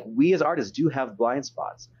something, like, we as artists do have blind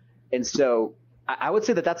spots. And so I would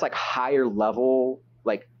say that's like higher level,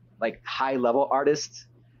 like high level artists.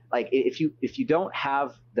 Like if you don't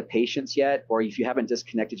have the patience yet, or if you haven't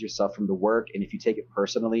disconnected yourself from the work, and if you take it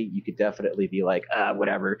personally, you could definitely be like,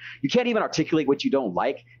 whatever. You can't even articulate what you don't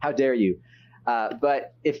like. How dare you?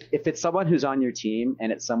 But if it's someone who's on your team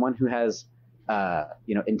and it's someone who has,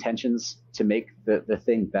 intentions to make the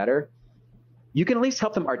thing better, you can at least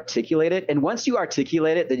help them articulate it. And once you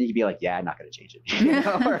articulate it, then you can be like, yeah, I'm not going to change it.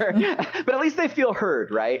 But at least they feel heard,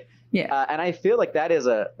 right? Yeah. And I feel like that is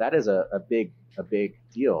a big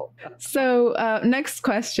deal. So next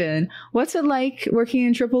question, what's it like working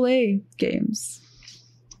in AAA games?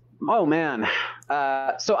 Oh man.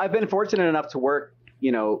 So I've been fortunate enough to work,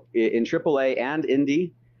 in AAA and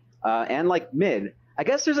indie, and like mid. I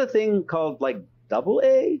guess there's a thing called like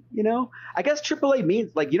AA, I guess AAA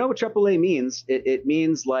means like, what AAA means? It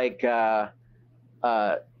means like the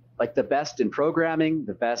best in programming,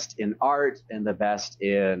 the best in art, and the best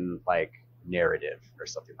in like narrative or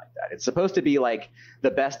something like that. It's supposed to be like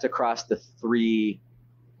the best across the three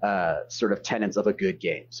sort of tenets of a good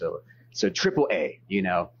game. So AAA,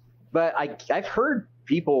 but I've heard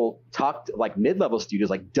people talk to, like, mid-level studios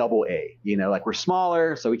like AA, like, we're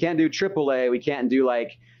smaller, so we can't do AAA. We can't do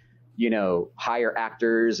like, hire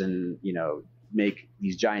actors and, make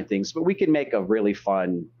these giant things, but we can make a really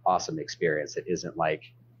fun, awesome experience that isn't like,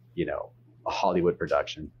 a Hollywood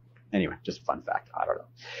production. Anyway, just a fun fact. I don't know.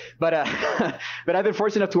 But, but I've been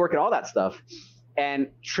fortunate enough to work at all that stuff. And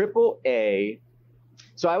AAA,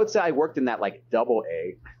 so I would say I worked in that like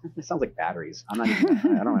AA. It sounds like batteries. I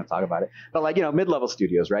don't want to talk about it. But like, mid-level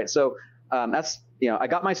studios, right? So that's, I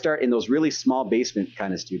got my start in those really small basement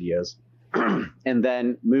kind of studios. And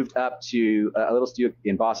then moved up to a little studio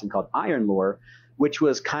in Boston called Iron Lore, which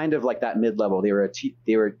was kind of like that mid-level. They were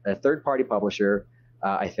a third-party publisher,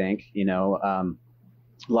 I think. A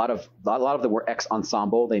lot of them were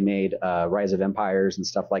ex-Ensemble. They made Rise of Empires and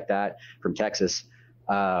stuff like that from Texas,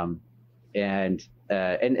 and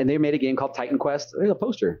they made a game called Titan Quest. There's a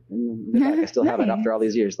poster. I still have it after all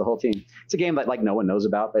these years. The whole team. It's a game that like no one knows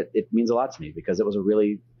about, but it means a lot to me because it was a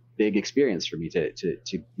really big experience for me to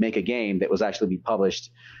make a game that was actually be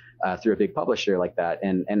published through a big publisher like that.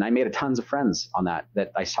 And I made tons of friends on that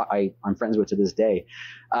I'm friends with to this day.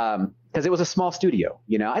 Because it was a small studio,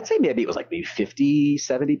 I'd say maybe it was like maybe 50,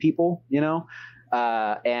 70 people,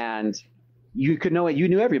 and you could know it. You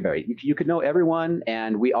knew everybody. You could know everyone.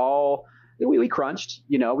 And we crunched,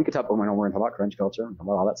 we could talk, we're going to talk about crunch culture and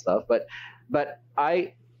about all that stuff. But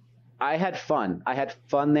I had fun. I had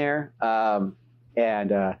fun there.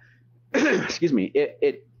 And excuse me,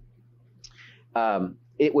 it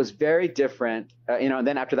was very different, and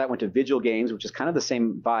then after that went to Vigil Games, which is kind of the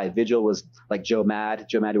same vibe. Vigil was like Joe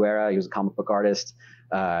Madureira. He was a comic book artist.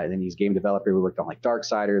 And then he's a game developer. We worked on like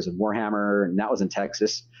Darksiders and Warhammer, and that was in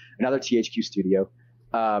Texas, another THQ studio.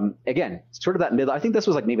 Again, sort of that middle. I think this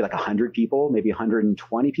was like maybe like 100 people, maybe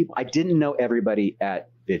 120 people. I didn't know everybody at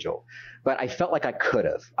Vigil, but I felt like I could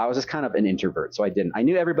have. I was just kind of an introvert, so I didn't. I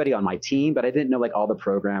knew everybody on my team, but I didn't know like all the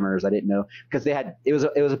programmers. I didn't know because it was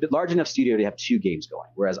a bit large enough studio to have 2 games going,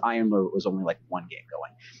 whereas Iron Lore was only like 1 game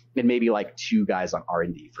going, and maybe like 2 guys on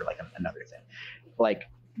R&D for like another thing. Like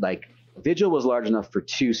Vigil was large enough for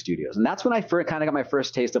 2 studios, and that's when I kind of got my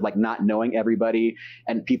first taste of like not knowing everybody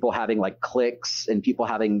and people having like cliques and people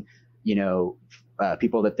having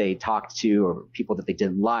people that they talked to or people that they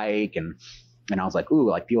didn't like. And I was like, ooh,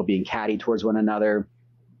 like people being catty towards one another.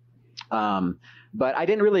 But I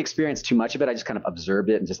didn't really experience too much of it. I just kind of observed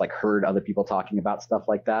it and just like heard other people talking about stuff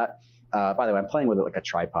like that. By the way, I'm playing with like a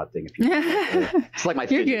tripod thing. If you it's like my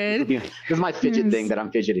You're fidget. good. This is my fidget thing that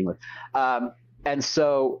I'm fidgeting with. And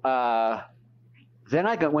so then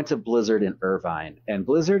I went to Blizzard in Irvine, and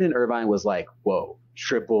Blizzard in Irvine was like, whoa,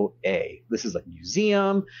 AAA. This is a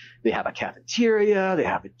museum. They have a cafeteria. They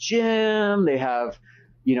have a gym. They have,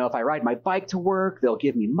 you know, if I ride my bike to work, they'll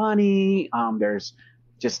give me money.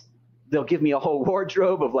 They'll give me a whole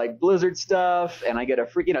wardrobe of like Blizzard stuff, and I get a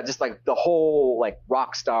free, you know, just like the whole like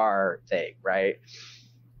rock star thing, right?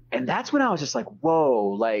 And that's when I was just like,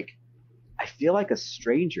 whoa, like I feel like a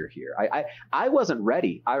stranger here. I wasn't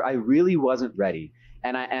ready. I really wasn't ready,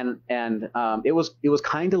 and it was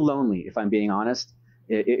kind of lonely, if I'm being honest.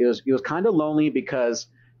 It was kind of lonely because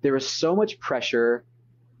there was so much pressure,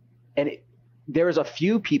 and there was a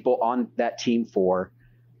few people on that team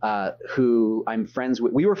who I'm friends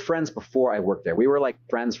with. We were friends before I worked there. We were like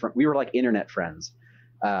we were like internet friends,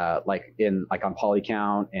 like on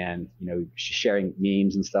Polycount, and you know, sharing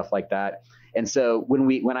memes and stuff like that. And so when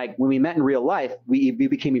we met in real life, we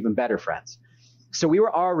became even better friends. So we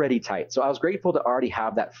were already tight. So I was grateful to already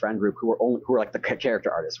have that friend group who were like the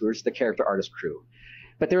character artists. We were just the character artist crew.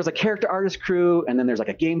 But there was a character artist crew, and then there's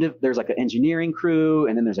like there's like an engineering crew,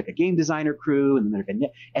 and then there's like a game designer crew, and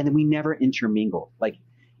then we never intermingled. Like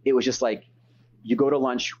it was just like you go to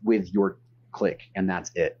lunch with your clique, and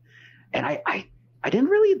that's it. And I didn't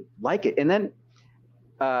really like it. And then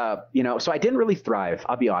you know, so I didn't really thrive.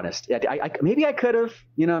 I'll be honest. Maybe I could have,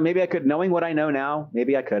 you know, maybe I could, knowing what I know now,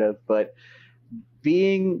 maybe I could have. But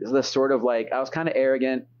being the sort of like, I was kind of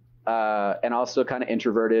arrogant and also kind of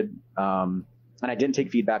introverted. And I didn't take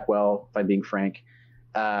feedback well, if I'm being frank.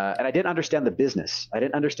 And I didn't understand the business. I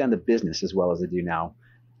didn't understand the business as well as I do now.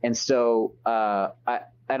 And so I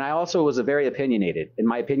also was very opinionated, and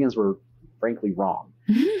my opinions were frankly wrong.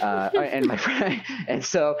 And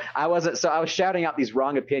so I was shouting out these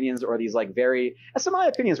wrong opinions, or these like some of my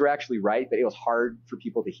opinions were actually right, but it was hard for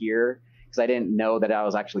people to hear because I didn't know that I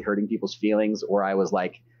was actually hurting people's feelings, or I was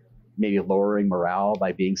like maybe lowering morale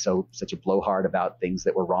by being such a blowhard about things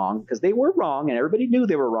that were wrong, because they were wrong and everybody knew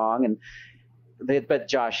they were wrong. But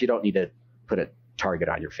Josh, you don't need to put a target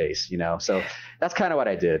on your face, you know? So that's kind of what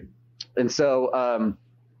I did. And so,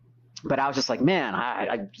 but I was just like, man,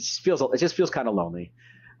 it just feels kind of lonely.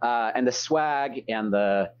 And the swag and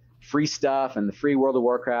the free stuff and the free World of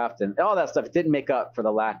Warcraft and all that stuff, it didn't make up for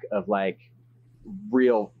the lack of like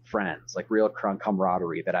real friends, like real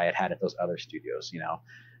camaraderie that I had at those other studios, you know?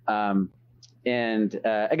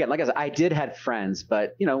 Again, like I said, I did have friends,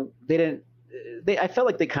 but you know, I felt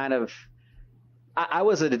like they kind of, I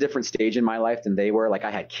was at a different stage in my life than they were. Like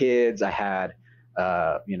I had kids, I had,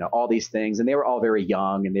 you know, all these things, and they were all very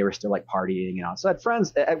young and they were still like partying, you know? So I had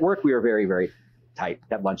friends at work. We were very, very tight,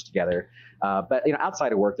 had lunch together. But you know,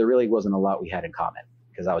 outside of work, there really wasn't a lot we had in common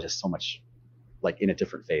because I was just so much like in a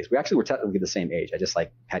different phase. We actually were technically the same age. I just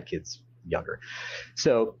like had kids younger.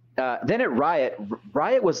 So then at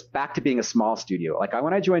Riot was back to being a small studio. Like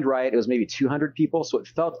when I joined Riot, it was maybe 200 people. So it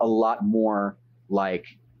felt a lot more like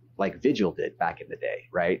Vigil did back in the day,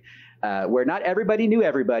 right? Where not everybody knew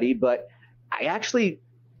everybody, but I actually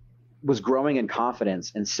was growing in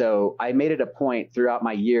confidence. And so I made it a point throughout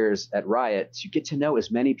my years at Riot to get to know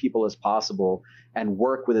as many people as possible and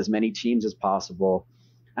work with as many teams as possible.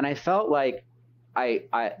 And I felt like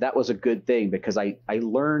that was a good thing because I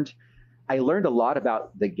learned a lot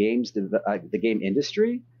about the game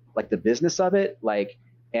industry, like the business of it,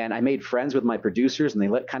 and I made friends with my producers, and they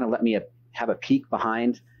let me have a peek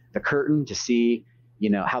behind the curtain to see, you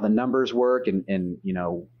know, how the numbers work and you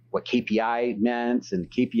know, what KPI meant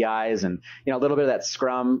and KPIs and, you know, a little bit of that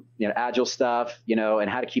Scrum, you know, Agile stuff, you know,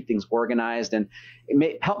 and how to keep things organized. And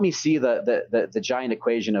it helped me see the giant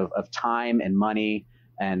equation of time and money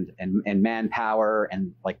and manpower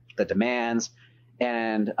and like the demands.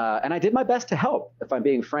 And I did my best to help, if I'm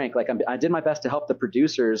being frank. Like I did my best to help the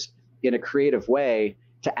producers in a creative way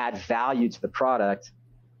to add value to the product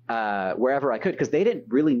wherever I could, because they didn't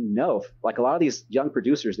really know. Like a lot of these young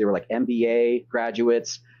producers, they were like MBA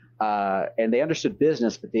graduates, and they understood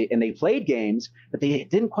business, but they played games, but they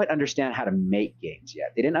didn't quite understand how to make games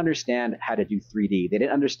yet. They didn't understand how to do 3D. They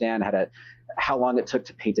didn't understand how long it took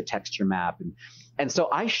to paint a texture map, and so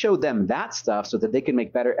I showed them that stuff so that they could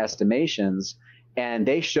make better estimations. And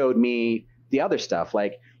they showed me the other stuff,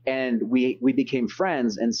 and we became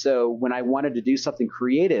friends. And so when I wanted to do something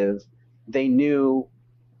creative, they knew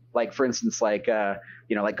Like for instance, like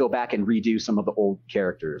like go back and redo some of the old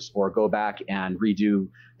characters, or go back and redo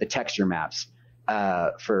the texture maps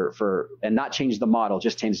and not change the model,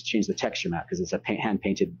 just change the texture map, because it's a hand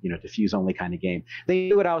painted, diffuse only kind of game. They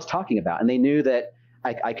knew what I was talking about, and they knew that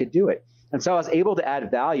I could do it. And so I was able to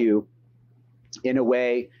add value in a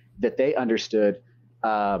way that they understood.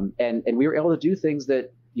 And we were able to do things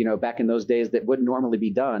that, back in those days that wouldn't normally be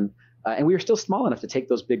done. And we were still small enough to take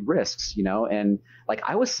those big risks, and like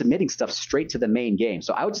I was submitting stuff straight to the main game.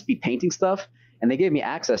 So I would just be painting stuff, and they gave me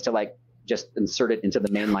access to like just insert it into the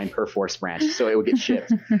mainline Perforce branch so it would get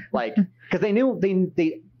shipped. Like, because they knew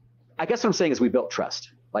I guess what I'm saying is we built trust.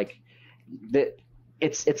 Like that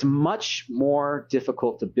it's much more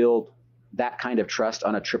difficult to build that kind of trust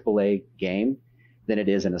on a AAA game than it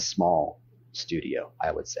is in a small studio,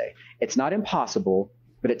 I would say. It's not impossible,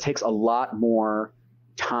 but it takes a lot more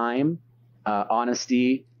time,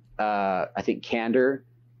 honesty, I think candor,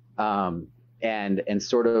 and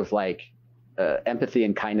sort of like empathy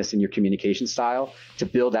and kindness in your communication style to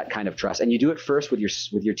build that kind of trust. And you do it first with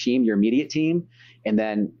your team, your immediate team, and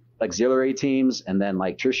then auxiliary teams, and then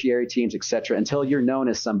like tertiary teams, et cetera, until you're known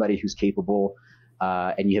as somebody who's capable,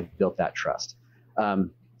 and you have built that trust.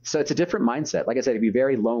 So it's a different mindset. Like I said, it'd be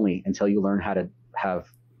very lonely until you learn how to have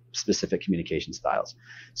specific communication styles.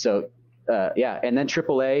 So and then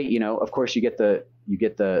AAA, of course you get the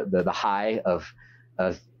high of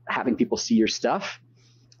having people see your stuff,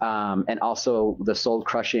 and also the soul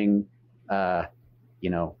crushing,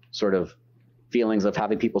 sort of feelings of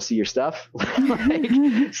having people see your stuff.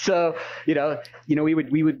 So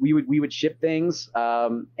we would ship things,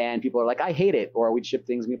 and people are like, I hate it, or we'd ship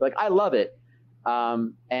things and we'd be like, I love it,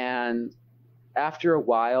 and after a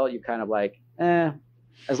while you kind of like,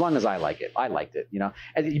 as long as I like it, I liked it,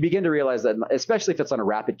 and you begin to realize that, especially if it's on a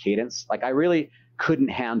rapid cadence. Like I really couldn't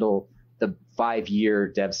handle the 5-year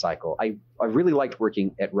dev cycle. I really liked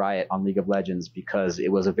working at Riot on League of Legends because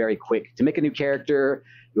it was a very quick, to make a new character,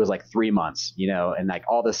 it was like 3 months, and like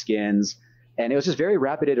all the skins, and it was just very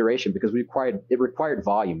rapid iteration because it required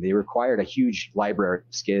volume. They required a huge library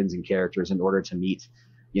of skins and characters in order to meet,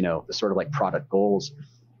 the sort of like product goals.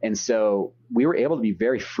 And so we were able to be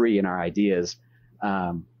very free in our ideas.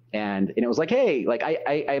 And it was like, hey, like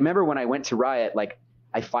I remember when I went to Riot, like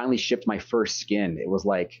I finally shipped my first skin. It was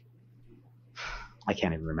like, I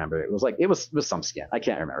can't even remember. It was some skin. I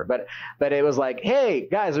can't remember, but it was like, hey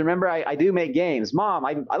guys, remember I do make games. Mom,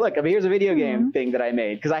 I look, here's a video game thing that I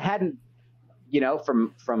made. Cause I hadn't,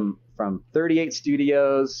 from 38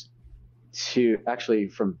 studios to actually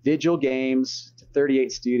from Vigil Games to 38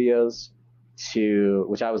 studios to,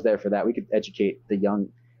 which I was there for that. We could educate the young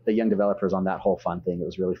developers on that whole fun thing. It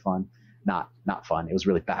was really fun. Not fun. It was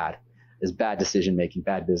really bad. It was bad decision making,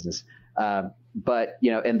 bad business. But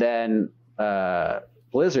and then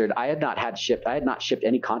Blizzard, I had not shipped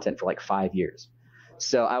any content for like 5 years.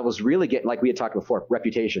 So I was really getting, like we had talked before,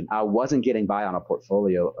 reputation. I wasn't getting by on a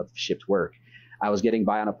portfolio of shipped work. I was getting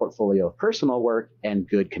by on a portfolio of personal work and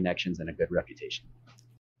good connections and a good reputation.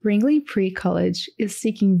 Ringling PreCollege is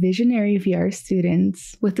seeking visionary VR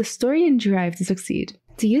students with the story and drive to succeed.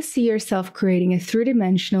 Do you see yourself creating a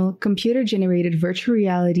three-dimensional, computer-generated virtual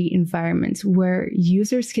reality environment where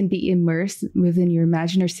users can be immersed within your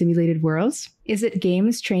imagined or simulated worlds? Is it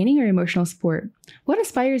games, training, or emotional support? What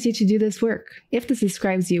inspires you to do this work? If this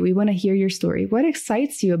describes you, we want to hear your story. What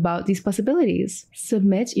excites you about these possibilities?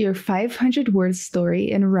 Submit your 500-word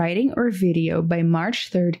story in writing or video by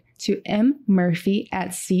March 3rd to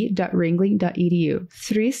mmurphy@c.ringling.edu.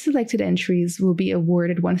 3 selected entries will be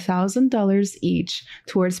awarded $1,000 each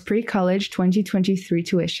towards pre-college 2023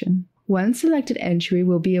 tuition. 1 selected entry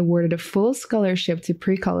will be awarded a full scholarship to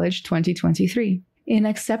pre-college 2023. In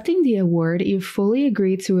accepting the award, you fully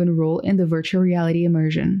agree to enroll in the Virtual Reality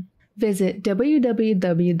Immersion. Visit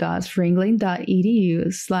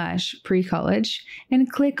www.ringling.edu/precollege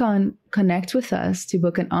and click on Connect with Us to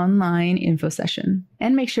book an online info session.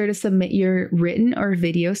 And make sure to submit your written or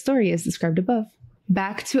video story as described above.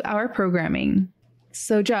 Back to our programming.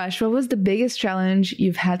 So Josh, what was the biggest challenge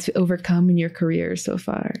you've had to overcome in your career so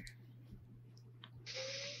far?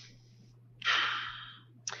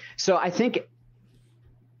 So I think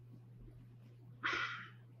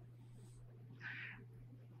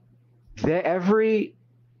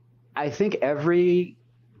every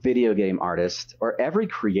video game artist or every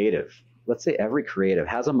creative, let's say every creative,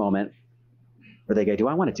 has a moment where they go, do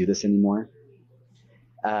I want to do this anymore?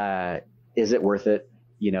 Is it worth it?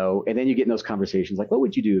 And then you get in those conversations like, what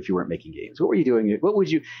would you do if you weren't making games? What were you doing? What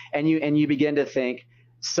would you, and you begin to think,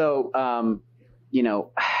 so,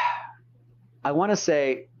 I want to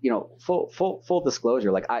say, full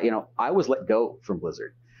disclosure, like I was let go from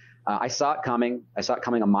Blizzard. I saw it coming. I saw it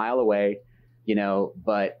coming a mile away,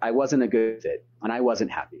 but I wasn't a good fit and I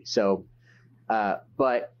wasn't happy. So,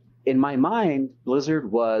 but in my mind,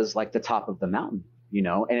 Blizzard was like the top of the mountain,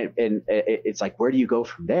 and it's like, where do you go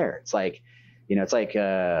from there? It's like, it's like,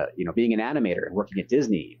 being an animator and working at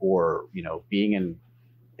Disney, or, being in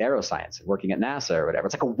aeroscience and working at NASA or whatever.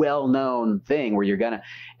 It's like a well-known thing where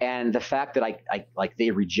and the fact that I like, they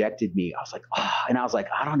rejected me, I was like, oh, and I was like,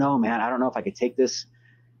 I don't know, man. I don't know if I could take this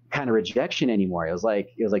kind of rejection anymore. It was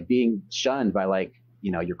like being shunned by, like,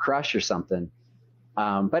 your crush or something.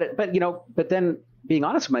 But then being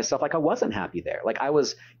honest with myself, like, I wasn't happy there. Like, I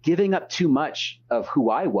was giving up too much of who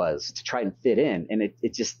I was to try and fit in. And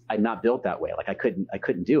it just, I'm not built that way. Like, I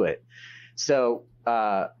couldn't do it. So,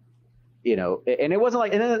 and it wasn't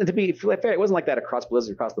like, and to be fair, it wasn't like that across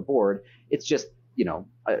Blizzard, across the board. It's just, it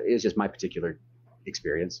was just my particular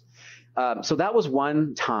experience. So that was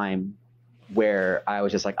one time where I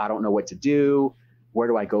was just like, I don't know what to do. Where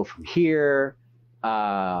do I go from here?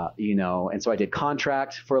 And so I did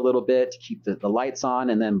contract for a little bit to keep the lights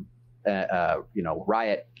on. And then,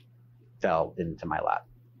 Riot fell into my lap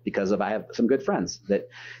because I have some good friends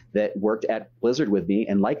that worked at Blizzard with me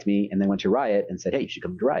and liked me, and then went to Riot and said, hey, you should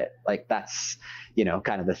come to Riot. Like, that's,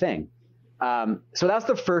 kind of the thing. So that's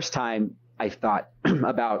the first time I thought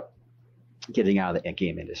about getting out of the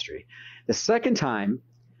game industry. The second time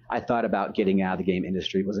I thought about getting out of the game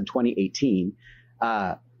industry was in 2018.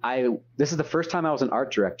 This is the first time I was an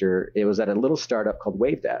art director. It was at a little startup called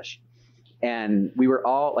Wavedash. And we were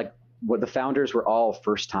all like, the founders were all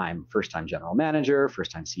first time general manager, first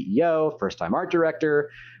time CEO, first time art director.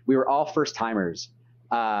 We were all first timers.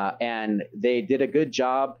 And they did a good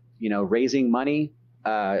job, raising money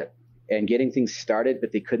and getting things started,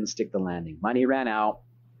 but they couldn't stick the landing. Money ran out.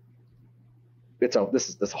 I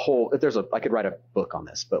could write a book on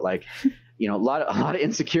this, but like, a lot of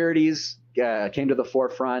insecurities came to the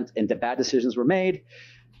forefront, and the bad decisions were made.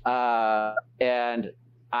 And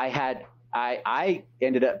I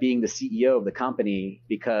ended up being the CEO of the company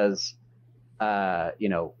because, the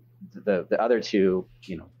other two,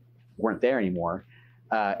 weren't there anymore.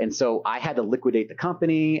 And so I had to liquidate the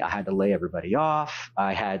company. I had to lay everybody off.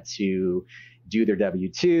 I had to do their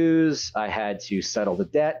W-2s. I had to settle the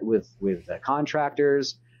debt with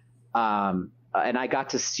contractors. And I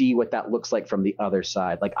got to see what that looks like from the other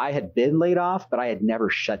side. Like, I had been laid off, but I had never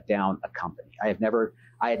shut down a company. I had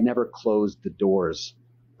never closed the doors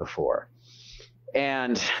before.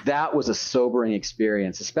 And that was a sobering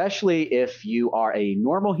experience, especially if you are a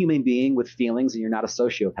normal human being with feelings and you're not a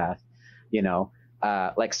sociopath,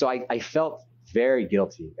 so I felt very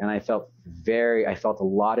guilty, and I felt a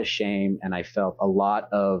lot of shame, and I felt a lot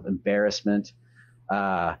of embarrassment,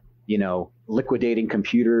 liquidating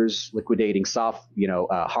computers, liquidating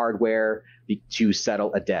hardware to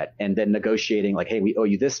settle a debt, and then negotiating like, hey, we owe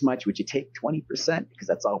you this much. Would you take 20%? Because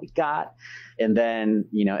that's all we got. And then,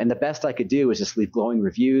 and the best I could do was just leave glowing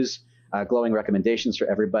reviews, glowing recommendations for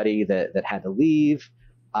everybody that had to leave.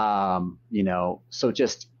 So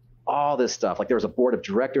just all this stuff. Like, there was a board of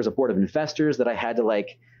directors, a board of investors that I had to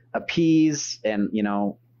like appease, and,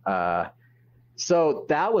 so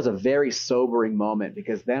that was a very sobering moment,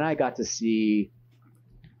 because then I got to see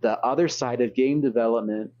the other side of game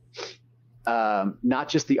development, not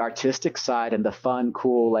just the artistic side and the fun,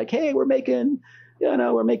 cool, like, hey, we're making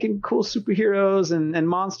cool superheroes and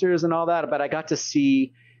monsters and all that. But I got to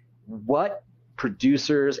see what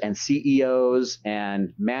producers and CEOs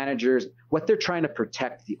and managers, what they're trying to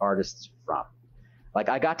protect the artists from. Like,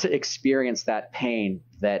 I got to experience that pain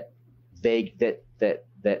that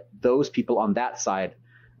those people on that side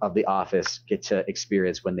of the office get to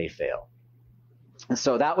experience when they fail. And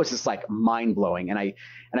so that was just like mind blowing. And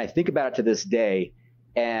I think about it to this day.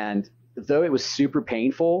 And though it was super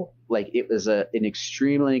painful, like, it was an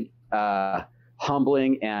extremely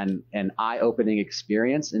humbling and eye-opening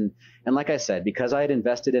experience. And like I said, because I had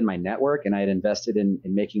invested in my network, and I had invested in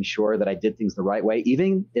making sure that I did things the right way,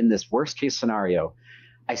 even in this worst case scenario,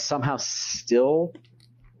 I somehow still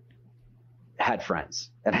had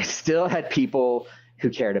friends, and I still had people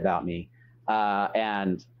who cared about me.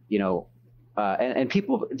 And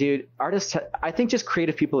people, dude, artists, I think just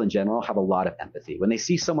creative people in general have a lot of empathy. When they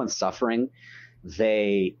see someone suffering,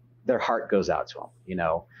 their heart goes out to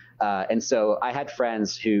them, and so I had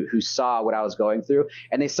friends who saw what I was going through,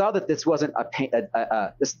 and they saw that this wasn't a pain,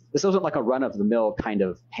 this wasn't like a run of the mill kind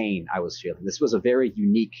of pain I was feeling. This was a very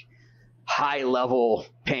unique, high level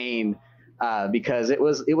pain, because it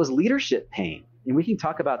was leadership pain. And we can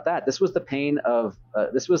talk about that. This was the pain of,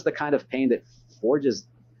 this was the kind of pain that forges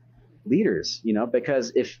leaders,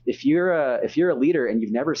 because if you're a leader and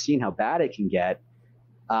you've never seen how bad it can get,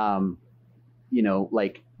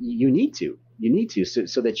 like you need to,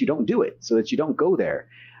 so that you don't do it, so that you don't go there.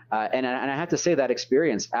 And I have to say that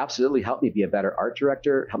experience absolutely helped me be a better art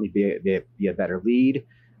director, helped me be a better lead,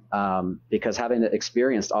 because having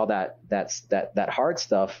experienced all that hard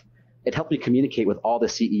stuff, it helped me communicate with all the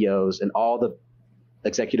CEOs and all the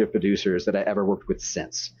executive producers that I ever worked with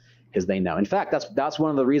since, because they know. In fact, that's one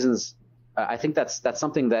of the reasons I think that's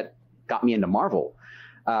something that got me into Marvel,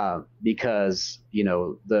 because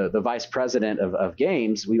the vice president of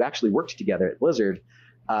games, we actually worked together at Blizzard.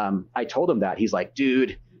 I told him that. He's like,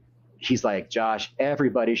 dude, he's like, Josh,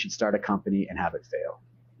 everybody should start a company and have it fail.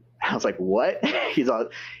 I was like, what? He's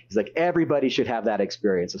like, everybody should have that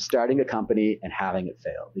experience of starting a company and having it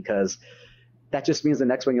fail, because that just means the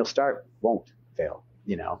next one you'll start won't fail,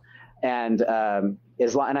 And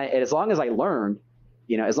as long as I learn,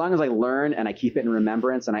 and I keep it in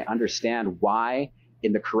remembrance and I understand why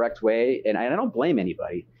in the correct way, and I don't blame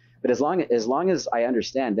anybody, but as long as I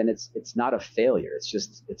understand, then it's not a failure.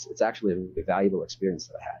 It's actually a valuable experience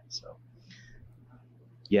that I had. So.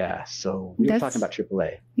 Yeah, so we were talking about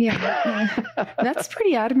AAA. Yeah. That's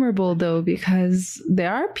pretty admirable, though, because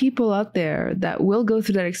there are people out there that will go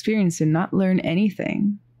through that experience and not learn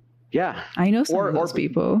anything. Yeah. I know some of those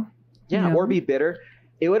people. Yeah, or be bitter.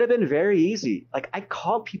 It would have been very easy. Like, I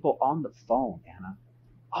called people on the phone, Anna.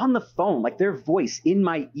 On the phone, like their voice in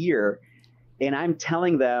my ear, and I'm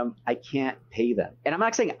telling them I can't pay them. And I'm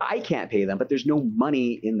not saying I can't pay them, but there's no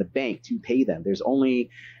money in the bank to pay them. There's only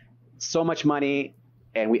so much money,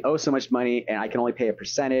 and we owe so much money, and I can only pay a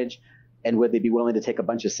percentage. And would they be willing to take a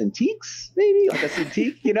bunch of Cintiqs, maybe like a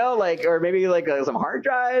Cintiq, or maybe some hard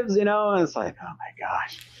drives, And it's like, oh my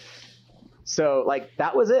gosh. So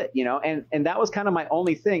that was it, and that was kind of my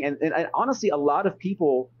only thing. And honestly, a lot of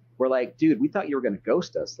people were like, dude, we thought you were going to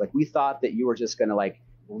ghost us. Like, we thought that you were just going to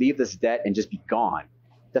leave this debt and just be gone.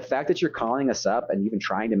 The fact that you're calling us up and even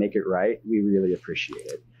trying to make it right, we really appreciate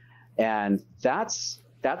it. And that's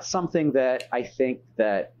something that I think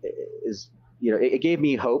that is, it gave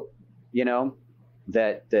me hope,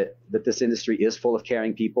 that this industry is full of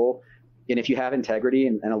caring people. And if you have integrity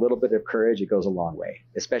and a little bit of courage, it goes a long way,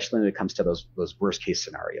 especially when it comes to those worst case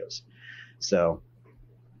scenarios. So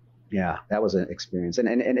yeah, that was an experience.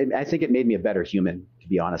 And I think it made me a better human, to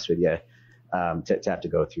be honest with you, to have to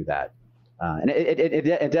go through that. And it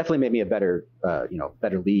definitely made me a better,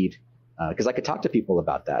 better lead, because I could talk to people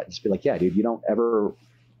about that. Just be like, yeah, dude, you don't ever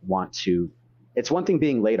want to. It's one thing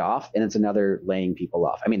being laid off, and it's another laying people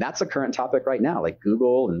off. I mean, that's a current topic right now, like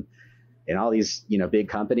Google and all these, big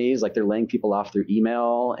companies, they're laying people off through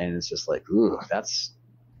email, and it's just like, ooh,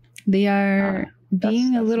 they are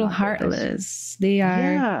being a little heartless. They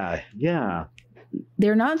are. Yeah.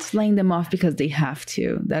 They're not laying them off because they have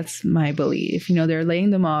to. That's my belief. They're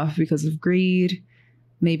laying them off because of greed.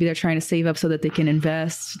 Maybe they're trying to save up so that they can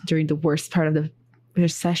invest during the worst part of the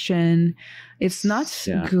recession. It's not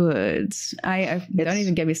good. I don't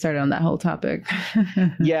even get me started on that whole topic.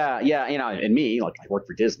 yeah. And me, I work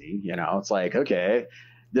for Disney, it's like, okay,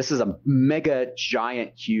 this is a mega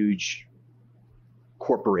giant, huge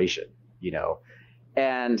corporation,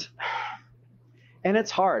 and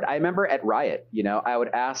it's hard. I remember at Riot, I would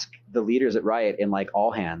ask the leaders at Riot in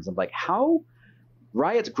all hands, I'm like, how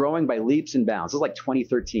Riot's growing by leaps and bounds. This is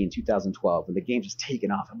 2013, 2012, when the game just taken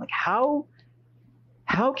off. I'm like, how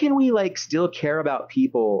can we still care about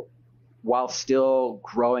people while still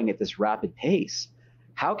growing at this rapid pace?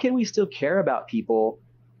 How can we still care about people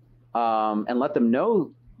and let them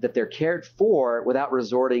know that they're cared for without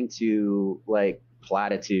resorting to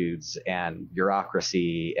platitudes and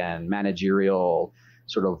bureaucracy and managerial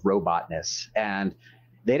sort of robotness? And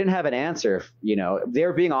they didn't have an answer. They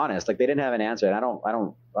were being honest. They didn't have an answer, and I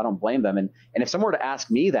don't blame them. And if someone were to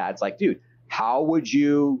ask me that, it's like, dude, how would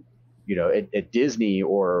you, at Disney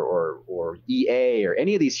or EA or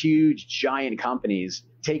any of these huge giant companies,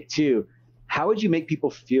 Take-Two, how would you make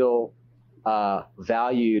people feel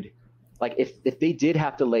valued? If they did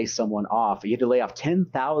have to lay someone off, you had to lay off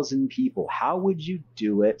 10,000 people, how would you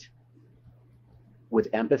do it with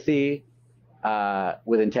empathy,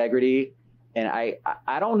 with integrity? And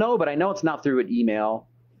I don't know, but I know it's not through an email.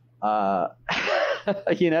 You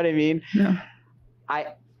know what I mean?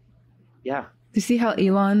 Yeah. Do you see how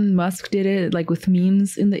Elon Musk did it, with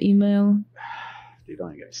memes in the email? Dude,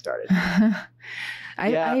 don't get me started.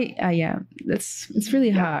 It's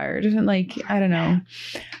really hard. I don't know.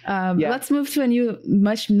 Let's move to a new,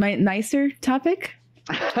 much nicer topic.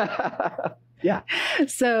 Yeah.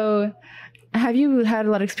 So, have you had a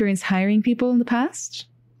lot of experience hiring people in the past?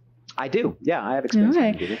 I do. Yeah, I have experience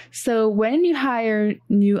hiring people. So, when you hire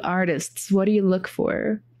new artists, what do you look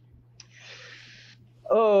for?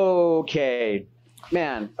 Okay,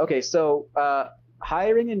 man. Okay, so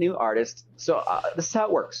hiring a new artist. So this is how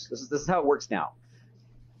it works. This is how it works now.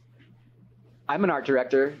 I'm an art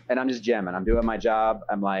director and I'm just jamming. I'm doing my job.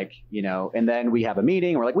 I'm like, and then we have a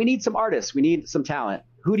meeting. We're like, we need some artists. We need some talent.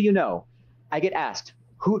 Who do you know? I get asked,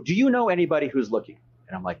 who do you know anybody who's looking?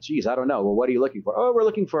 And I'm like, geez, I don't know. Well, what are you looking for? Oh, we're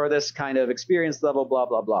looking for this kind of experience level, blah,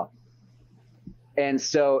 blah, blah. And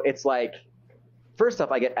so it's like, first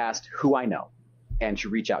off, I get asked who I know and to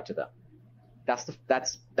reach out to them.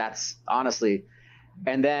 That's honestly.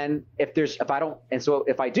 And then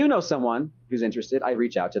if I do know someone who's interested, I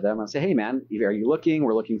reach out to them and say, hey man, are you looking?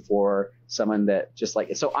 We're looking for someone that just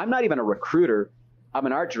like, so I'm not even a recruiter. I'm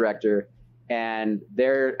an art director and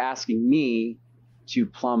they're asking me to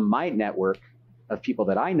plumb my network of people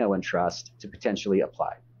that I know and trust to potentially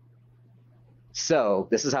apply. So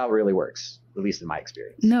this is how it really works, at least in my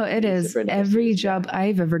experience. No, it is. Every job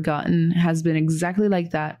I've ever gotten has been exactly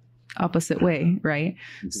like that, opposite way, right?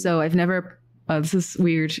 Mm-hmm. So I've never, this is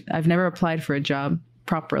weird. I've never applied for a job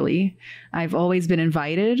properly. I've always been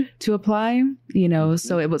invited to apply,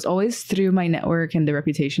 so it was always through my network and the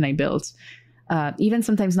reputation I built. Even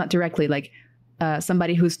sometimes not directly, like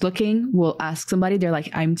somebody who's looking will ask somebody, they're like,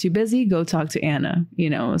 I'm too busy, go talk to Anna,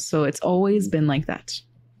 so it's always been like that.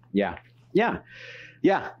 Yeah.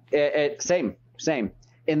 Same.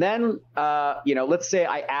 And then, let's say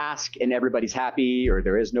I ask and everybody's happy or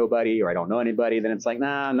there is nobody or I don't know anybody, then it's like,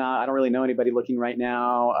 nah, I don't really know anybody looking right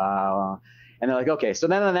now. And they're like, okay. So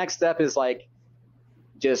then the next step is like,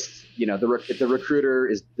 just, the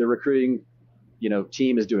recruiting,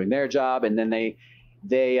 team is doing their job. And then they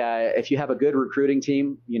if you have a good recruiting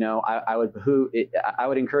team, I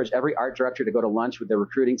would encourage every art director to go to lunch with their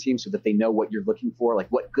recruiting team so that they know what you're looking for, like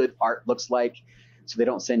what good art looks like. So they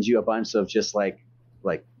don't send you a bunch of just like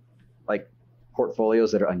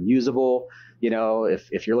portfolios that are unusable.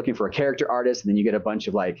 If you're looking for a character artist and then you get a bunch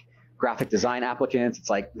of like graphic design applicants, it's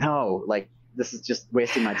like, no, like this is just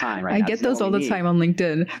wasting my time right now. I get those all the time on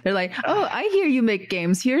LinkedIn. They're like, oh, I hear you make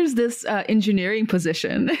games. Here's this engineering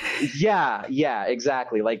position. Yeah,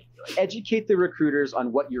 exactly. Like educate the recruiters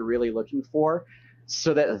on what you're really looking for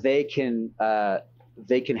so that they can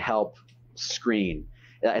help screen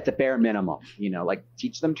at the bare minimum, like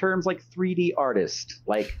teach them terms like 3D artist,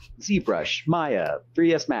 like ZBrush, Maya,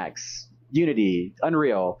 3ds Max, Unity,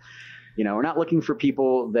 Unreal. We're not looking for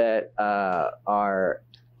people that are,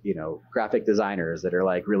 graphic designers that are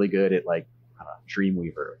like really good at like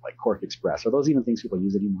Dreamweaver, like Quark Express. Are those even things people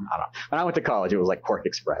use anymore? I don't know. When I went to college, it was like Quark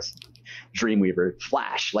Express, Dreamweaver,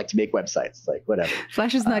 Flash, like to make websites, like whatever.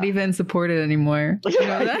 Flash is not even supported anymore. You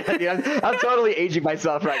know that? Yeah, I'm totally aging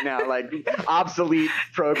myself right now. Like obsolete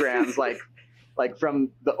programs, like from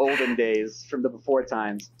the olden days, from the before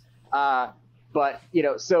times. But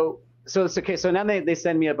so it's okay. So now they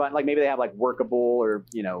send me a bunch, like maybe they have like Workable or,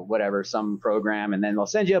 whatever, some program, and then they'll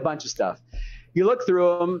send you a bunch of stuff. You look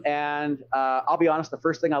through them and I'll be honest, the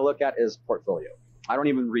first thing I look at is portfolio. I don't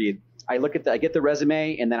even read. I get the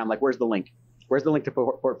resume and then I'm like, where's the link? Where's the link to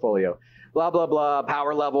portfolio? Blah, blah, blah,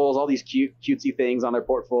 power levels, all these cutesy things on their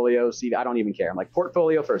portfolio. See, I don't even care. I'm like,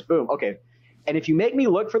 portfolio first, boom. Okay. And if you make me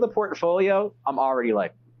look for the portfolio, I'm already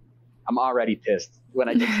pissed when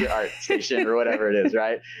I get to your art station or whatever it is,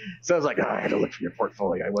 right? So I was like, I had to look for your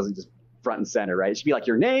portfolio. I wasn't just front and center, right? It should be like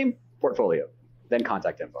your name, portfolio, then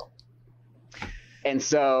contact info. And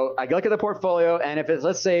so I look at the portfolio, and if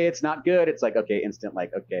let's say it's not good, it's like, okay, instant,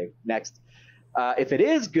 like, okay, next. If it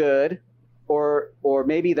is good, or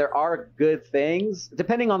maybe there are good things,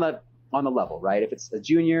 depending on the level, right? If it's a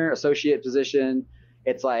junior associate position,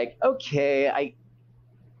 it's like, okay,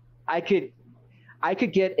 I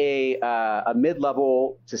could get a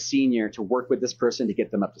mid-level to senior to work with this person to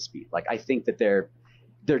get them up to speed. Like I think that they're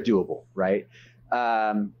doable, right?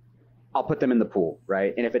 I'll put them in the pool,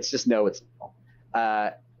 right? And if it's just no, it's no.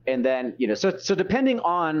 And then, so depending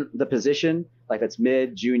on the position, like it's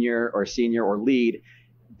mid, junior, or senior, or lead,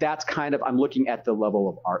 that's kind of, I'm looking at the level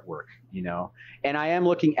of artwork, and I am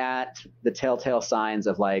looking at the telltale signs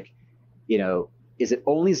of like, is it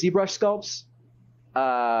only ZBrush sculpts?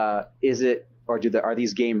 Is it, or are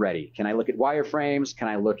these game ready? Can I look at wireframes? Can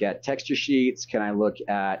I look at texture sheets? Can I look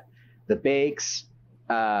at the bakes?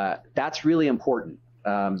 That's really important.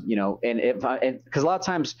 And because a lot of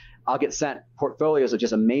times I'll get sent portfolios of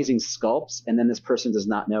just amazing sculpts, and then this person does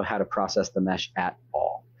not know how to process the mesh at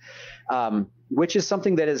all, which is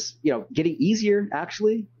something that is, getting easier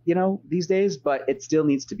actually, these days, but it still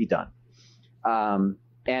needs to be done.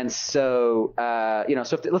 And so,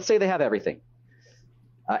 so let's say they have everything.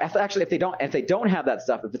 If they don't have that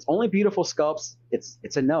stuff, if it's only beautiful sculpts, it's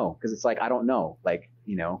a no, because it's like, I don't know, like,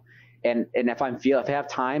 And if I have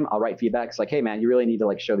time, I'll write feedback. It's like, hey man, you really need to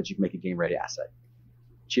like show that you can make a game ready asset.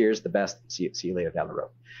 Cheers, the best. See you later down the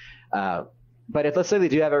road. But if let's say they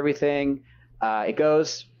do have everything, it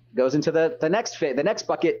goes into the next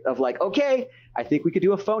bucket of like, okay, I think we could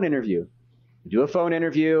do a phone interview.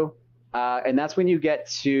 And that's when you get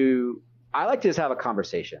to, I like to just have a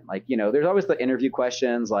conversation. Like, there's always the interview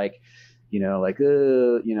questions, like, like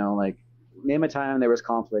name a time there was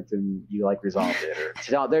conflict and you like resolved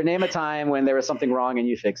it, or name a time when there was something wrong and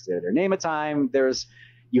you fixed it, or name a time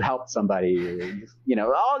you helped somebody,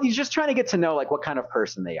 you're just trying to get to know like what kind of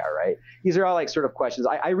person they are, right? These are all like sort of questions.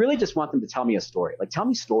 I really just want them to tell me a story. Like, tell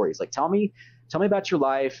me stories. Like, tell me about your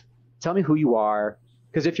life. Tell me who you are.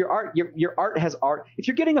 Because if your art has art, if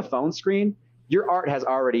you're getting a phone screen, your art has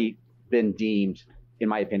already been deemed, in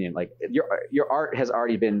my opinion, like your art has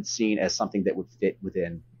already been seen as something that would fit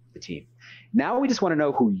within the team. Now we just want to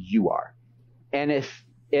know who you are. And if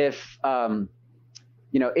and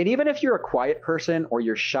even if you're a quiet person or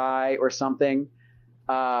you're shy or something,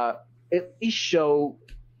 at least show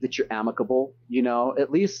that you're amicable,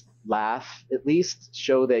 at least laugh, at least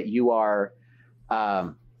show that you are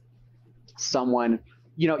someone,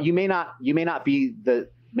 you may not be the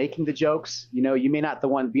making the jokes, you may not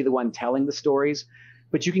be the one telling the stories,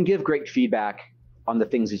 but you can give great feedback on the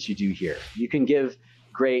things that you do here. You can give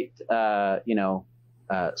great,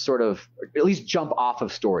 sort of at least jump off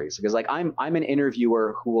of stories, because like I'm an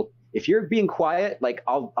interviewer who will, if you're being quiet, like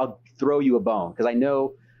I'll throw you a bone, because I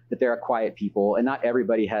know that there are quiet people and not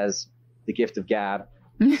everybody has the gift of gab.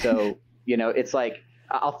 So, it's like,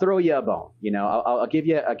 I'll throw you a bone, I'll give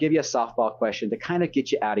you a softball question to kind of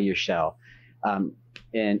get you out of your shell.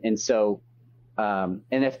 And so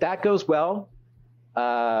if that goes well,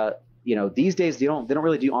 these days they don't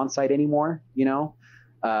really do on-site anymore,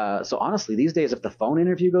 so honestly, these days, if the phone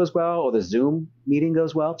interview goes well or the Zoom meeting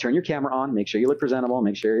goes well, turn your camera on, make sure you look presentable,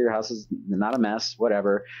 make sure your house is not a mess,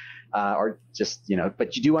 whatever. Or just,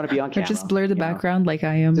 but you do want to be on camera. Or just blur the background like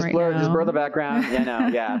I am right now. Just blur the background.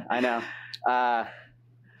 Yeah, I know.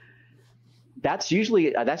 That's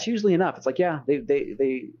usually enough. It's like, yeah,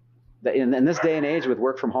 they in this day and age with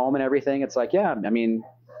work from home and everything, it's like, yeah, I mean,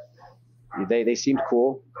 they seemed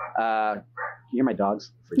cool. You hear my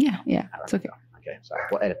dogs? Yeah, it's okay. Okay, sorry.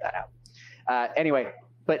 We'll edit that out. Anyway,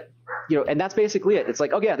 but and that's basically it. It's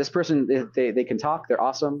like, oh yeah, this person, they can talk. They're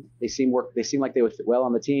awesome. They seem like they would fit well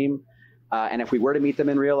on the team. And if we were to meet them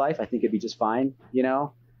in real life, I think it'd be just fine. And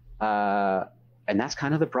that's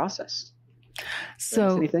kind of the process.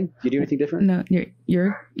 So, anything? Do you do anything different? No,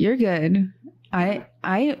 you're good. I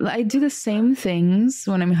do the same things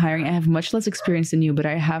when I'm hiring. I have much less experience than you, but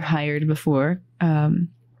I have hired before.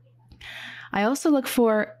 I also look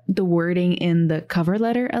for the wording in the cover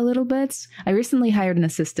letter a little bit. I recently hired an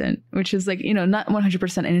assistant, which is like, not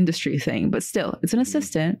 100% an industry thing, but still, it's an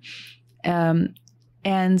assistant. And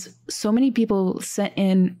so many people sent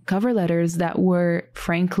in cover letters that were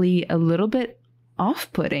frankly a little bit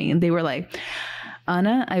off-putting. And they were like,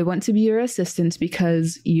 Anna, I want to be your assistant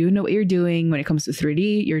because you know what you're doing when it comes to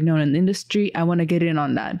 3D. You're known in the industry. I want to get in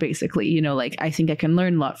on that, basically. Like, I think I can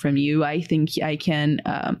learn a lot from you. I think I can,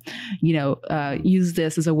 use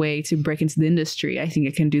this as a way to break into the industry. I think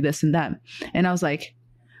I can do this and that. And I was like,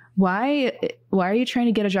 why are you trying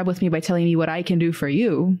to get a job with me by telling me what I can do for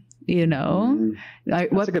you?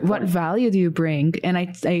 What value do you bring? And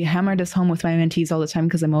I hammer this home with my mentees all the time,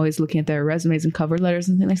 because I'm always looking at their resumes and cover letters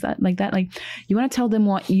and things like that. Like, you want to tell them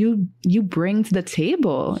what you bring to the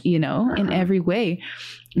table, in every way,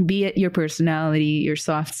 be it your personality, your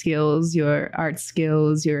soft skills, your art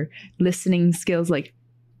skills, your listening skills, like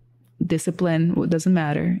discipline, what doesn't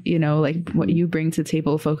matter, like what you bring to the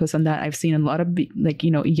table, focus on that. I've seen a lot of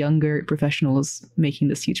younger professionals making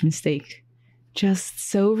this huge mistake. Just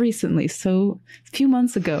so recently, a few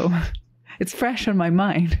months ago. It's fresh on my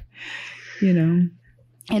mind, And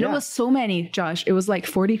it was so many, Josh. It was like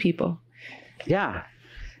 40 people. Yeah,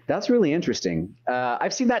 that's really interesting.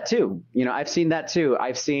 I've seen that too. I've seen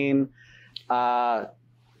a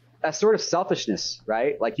sort of selfishness,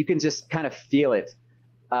 right? Like, you can just kind of feel it.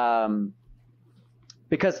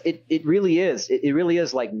 Because it really is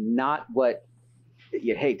like not what,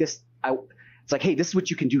 it's like, hey, this is what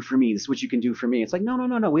you can do for me. This is what you can do for me. It's like, no.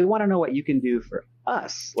 We want to know what you can do for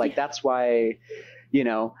us. Like, that's why,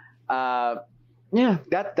 that's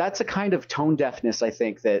a kind of tone deafness, I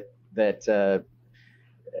think, that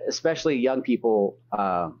especially young people,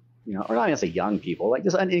 or not even say young people, like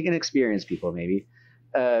just inexperienced people maybe,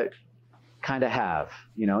 kind of have,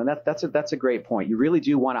 and that's a great point. You really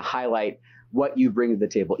do want to highlight what you bring to the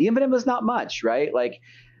table, even if it's not much, right? Like,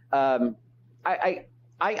 I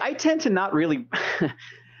tend to not really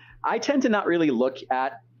I tend to not really look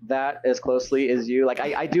at that as closely as you. Like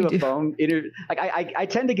I do a phone interview. Like I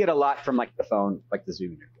tend to get a lot from like the phone, like the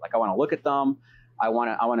Zoom interview. Like I want to look at them. I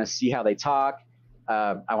want to see how they talk.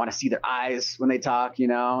 I want to see their eyes when they talk,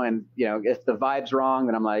 and if the vibe's wrong,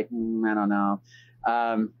 then I'm like, I don't know.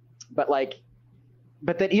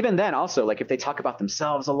 But then even then also, like if they talk about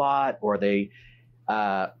themselves a lot, or they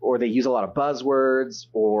use a lot of buzzwords,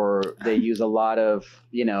 or they use a lot of,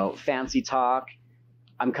 fancy talk,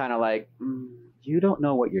 I'm kind of like, you don't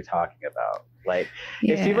know what you're talking about. Like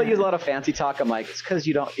if people use a lot of fancy talk, I'm like, it's because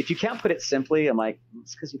you don't, if you can't put it simply, I'm like,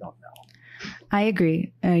 it's because you don't know. I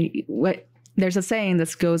agree. There's a saying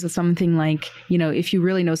that goes with something like, if you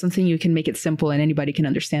really know something, you can make it simple and anybody can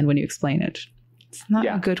understand when you explain it. It's not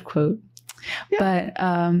a good quote, but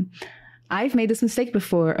I've made this mistake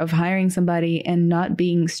before of hiring somebody and not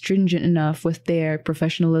being stringent enough with their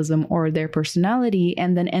professionalism or their personality,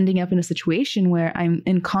 and then ending up in a situation where I'm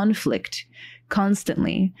in conflict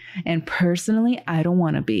constantly. And personally, I don't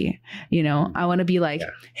want to be, I want to be like,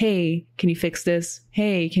 hey, can you fix this?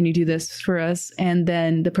 Hey, can you do this for us? And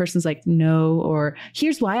then the person's like, no, or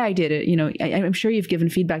here's why I did it. I'm sure you've given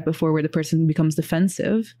feedback before where the person becomes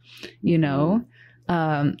defensive, you're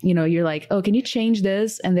like, oh, can you change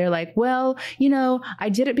this? And they're like, well, I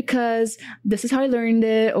did it because this is how I learned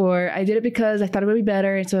it, or I did it because I thought it would be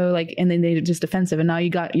better. So and then they're just defensive. And now you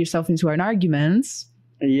got yourself into an argument.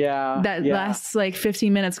 That lasts like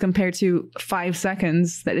 15 minutes compared to 5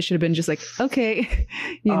 seconds that it should have been just like, okay,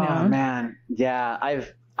 Oh man. Yeah.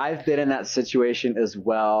 I've been in that situation as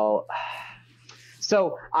well.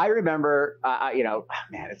 So I remember, I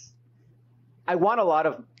want a lot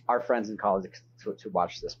of our friends in college to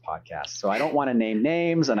watch this podcast. So I don't want to name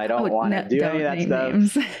names, and I don't want to do any of that stuff.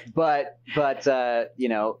 Names. But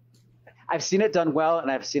I've seen it done well,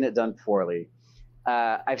 and I've seen it done poorly.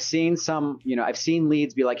 I've seen I've seen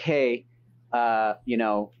leads be like, hey, what's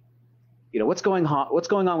going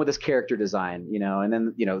on with this character design, and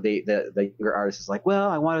then, the younger artist is like, well,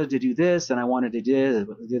 I wanted to do this and I wanted to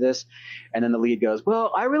do this. And then the lead goes,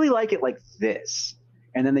 well, I really like it like this.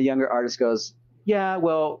 And then the younger artist goes, yeah,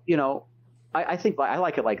 well, I think I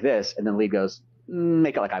like it like this. And then the lead goes,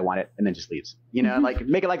 make it like I want it, and then just leaves, like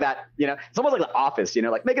make it like that. It's almost like The Office,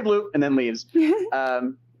 like make it blue and then leaves. They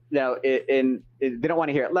don't want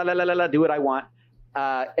to hear it. La, la, la, la, la, do what I want.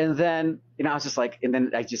 And then, I was just like, and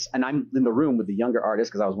I'm in the room with the younger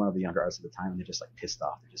artist, because I was one of the younger artists at the time, and they're just like pissed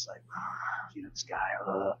off. They're just like, this guy,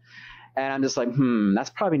 and I'm just like, that's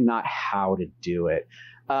probably not how to do it.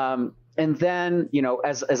 And then,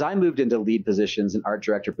 as I moved into lead positions and art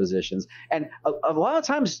director positions, and a lot of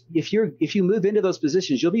times, if you move into those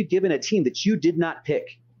positions, you'll be given a team that you did not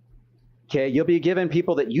pick. Okay, you'll be given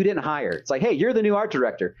people that you didn't hire. It's like, hey, you're the new art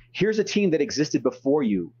director. Here's a team that existed before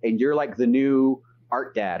you, and you're like the new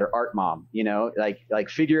art dad or art mom. Like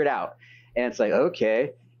figure it out. And it's like,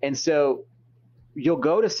 okay. And so you'll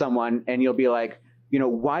go to someone and you'll be like,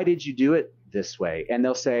 why did you do it this way? And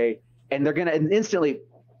they'll say, and they're gonna instantly,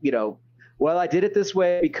 well, I did it this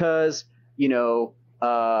way because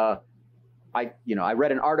I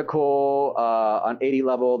read an article on 80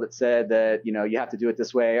 level that said that, you have to do it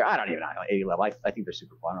this way. Or I don't even know 80 level. I think they're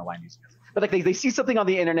super cool. I don't know why I'm using this. But like they see something on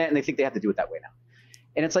the internet and they think they have to do it that way now.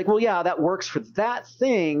 And it's like, well, yeah, that works for that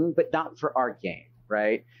thing, but not for our game,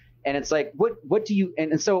 right? And it's like, what do you,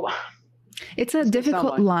 and so. It's a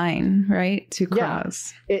difficult line, right, to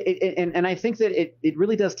cross. Yeah. And I think that it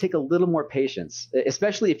really does take a little more patience,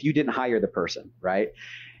 especially if you didn't hire the person, right?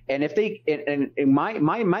 And if they, and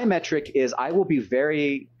my metric is I will be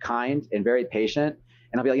very kind and very patient,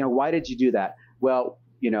 and I'll be like, why did you do that? Well,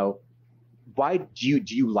 why do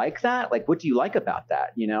you like that? Like, what do you like about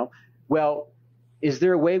that? Well, is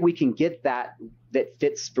there a way we can get that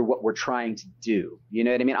fits for what we're trying to do? You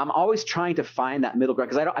know what I mean? I'm always trying to find that middle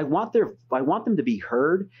ground, because I want them to be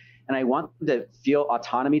heard, and I want them to feel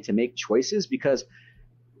autonomy to make choices, because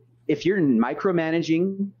if you're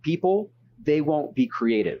micromanaging people, they won't be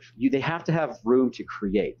creative. They have to have room to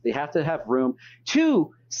create. They have to have room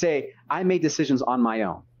to say, I made decisions on my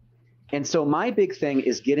own. And so my big thing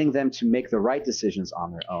is getting them to make the right decisions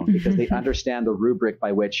on their own, because they understand the rubric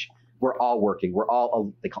by which we're all working. We're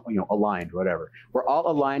all aligned, whatever. We're all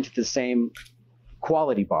aligned to the same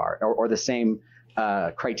quality bar or the same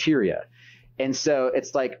criteria. And so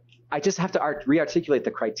it's like, I just have to re-articulate the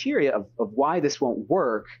criteria of why this won't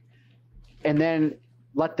work, and then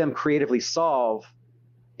let them creatively solve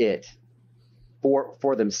it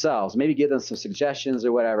for themselves. Maybe give them some suggestions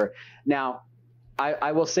or whatever. Now,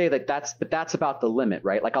 I will say that that's about the limit,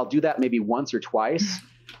 right? Like I'll do that maybe once or twice,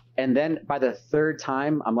 And then by the third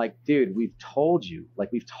time, I'm like, dude, we've told you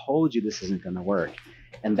this isn't going to work.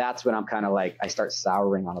 And that's when I'm kind of like, I start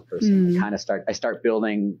souring on a person. I start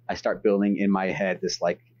building in my head this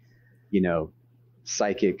like,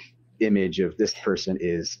 psychic image of this person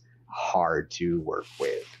is hard to work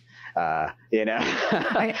with.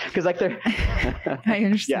 Because like they're I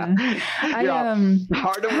understand.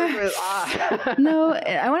 Hard to work with. No,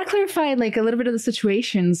 I want to clarify like a little bit of the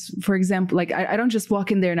situations. For example, like I don't just walk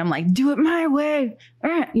in there and I'm like, do it my way.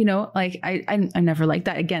 Like I never like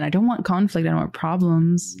that. Again, I don't want conflict. I don't want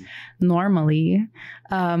problems normally.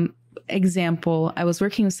 Example, I was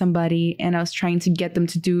working with somebody and I was trying to get them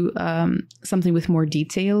to do something with more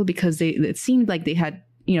detail because it seemed like they had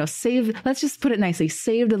saved, let's just put it nicely,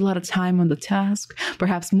 saved a lot of time on the task,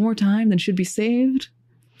 perhaps more time than should be saved,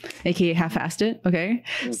 aka half-assed it. Okay.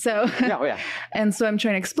 So, and so I'm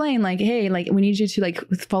trying to explain like, hey, like we need you to like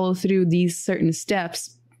follow through these certain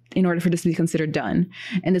steps in order for this to be considered done.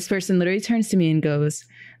 And this person literally turns to me and goes,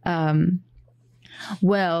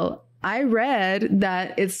 well, I read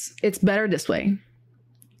that it's better this way.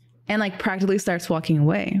 And like practically starts walking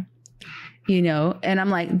away. And I'm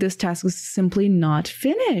like, this task is simply not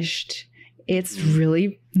finished. It's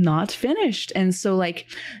really not finished. And so like,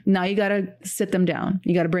 now you got to sit them down.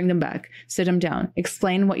 You got to bring them back, sit them down,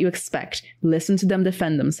 explain what you expect, listen to them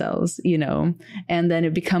defend themselves, and then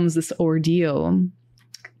it becomes this ordeal.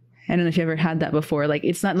 I don't know if you ever had that before. Like,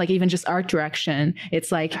 it's not like even just art direction.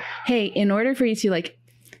 It's like, hey, in order for you to like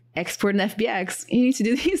export an FBX, you need to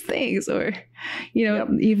do these things or,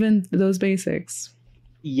 even those basics.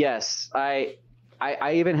 Yes, I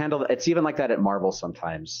even handle it's even like that at Marvel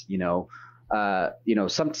sometimes.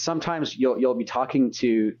 Sometimes you'll be talking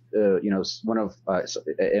to one of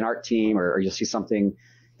an art team, or you'll see something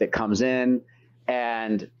that comes in,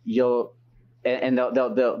 and they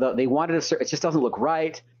wanted it just doesn't look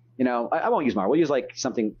right. I won't use Marvel. We'll use like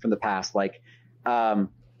something from the past. Like, have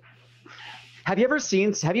you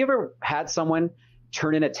ever had someone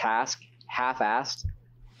turn in a task half-assed?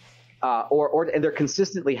 And they're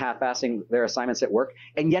consistently half-assing their assignments at work,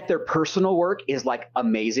 and yet their personal work is like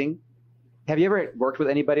amazing. Have you ever worked with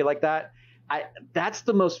anybody like that? That's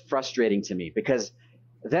the most frustrating to me, because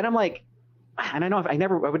then I'm like, and I know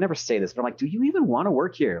I would never say this, but I'm like, do you even want to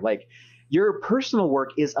work here? Like, your personal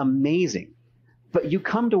work is amazing, but you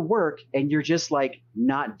come to work and you're just like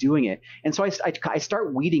not doing it. And so I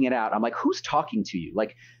start weeding it out. I'm like, who's talking to you?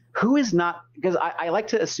 Like, who is not? Because I like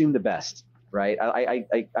to assume the best, right?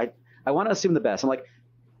 I want to assume the best. I'm like,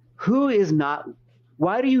 who is not?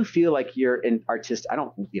 Why do you feel like you're an artist? I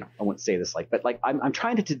wouldn't say this but like I'm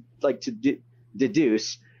trying to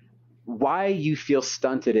deduce why you feel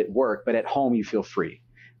stunted at work, but at home you feel free.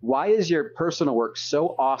 Why is your personal work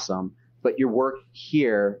so awesome, but your work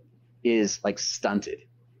here is like stunted?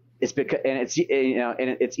 It's because, and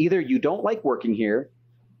it's either you don't like working here,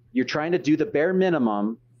 you're trying to do the bare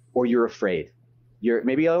minimum, or you're afraid. You're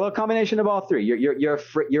maybe a little combination of all three.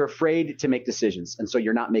 You're afraid to make decisions, and so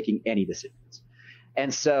you're not making any decisions.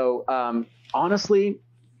 And so, honestly,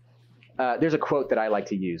 there's a quote that I like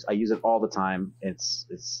to use. I use it all the time. It's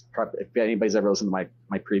if anybody's ever listened to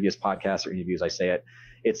my previous podcasts or interviews, I say it.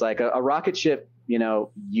 It's like a rocket ship,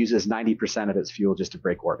 uses 90% of its fuel just to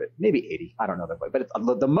break orbit, maybe 80. I don't know that way, but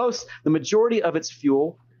the majority of its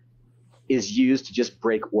fuel is used to just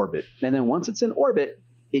break orbit, and then once it's in orbit,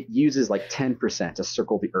 it uses like 10% to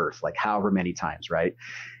circle the earth, like however many times, right?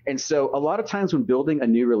 And so a lot of times when building a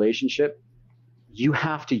new relationship, you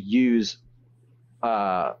have to use,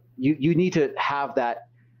 you need to have that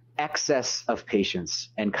excess of patience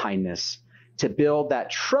and kindness to build that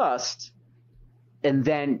trust. And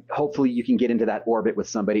then hopefully you can get into that orbit with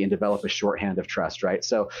somebody and develop a shorthand of trust, right?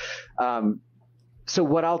 So, so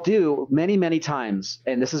what I'll do many, many times,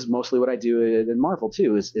 and this is mostly what I do in Marvel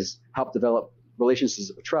too, is help develop relationships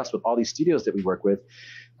of trust with all these studios that we work with.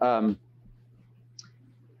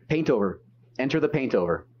 Paint over, enter the paint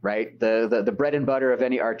over, right? The bread and butter of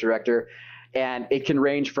any art director. And it can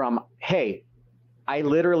range from, hey, I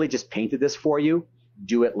literally just painted this for you,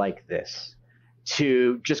 do it like this,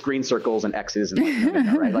 to just green circles and X's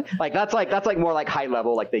and right? Like that's more like high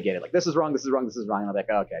level, like they get it. Like this is wrong, this is wrong, this is wrong. And I'm like,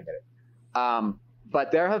 oh, okay, I get it.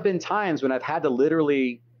 But there have been times when I've had to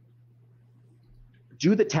literally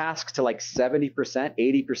do the task to like 70%,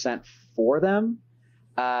 80% for them.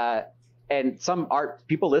 And some art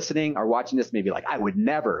people listening or watching this may be like, I would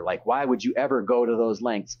never, like, why would you ever go to those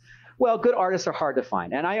lengths? Well, good artists are hard to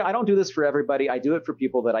find. And I don't do this for everybody. I do it for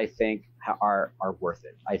people that I think are worth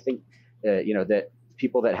it. I think, that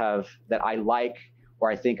people that I like, or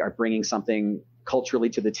I think are bringing something culturally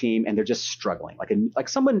to the team and they're just struggling, like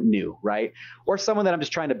someone new, right? Or someone that I'm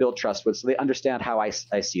just trying to build trust with so they understand how I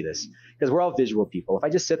see this. Because we're all visual people. If I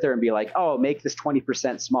just sit there and be like, oh, make this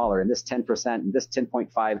 20% smaller and this 10% and this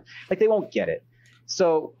 10.5, like they won't get it.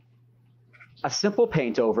 So a simple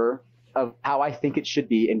paint over of how I think it should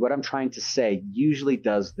be and what I'm trying to say usually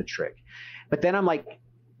does the trick. But then I'm like,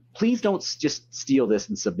 please don't just steal this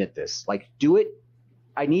and submit this. Like, do it.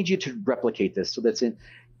 I need you to replicate this so that's in,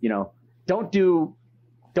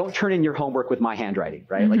 don't turn in your homework with my handwriting,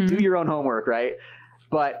 right? Like do your own homework, right?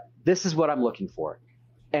 But this is what I'm looking for.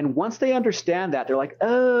 And once they understand that, they're like,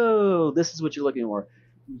 oh, this is what you're looking for.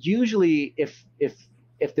 Usually if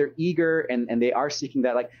they're eager and they are seeking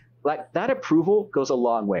that, like that approval goes a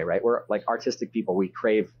long way, right? We're like artistic people, we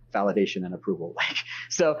crave validation and approval.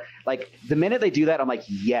 So the minute they do that, I'm like,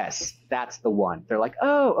 yes, that's the one. They're like,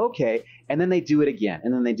 oh, okay. And then they do it again.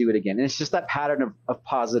 And then they do it again. And it's just that pattern of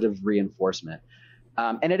positive reinforcement.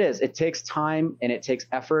 And it takes time and it takes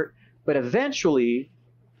effort, but eventually,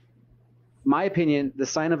 my opinion, the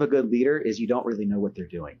sign of a good leader is you don't really know what they're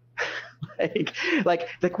doing. like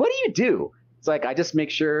what do you do? It's like, I just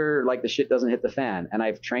make sure like the shit doesn't hit the fan, and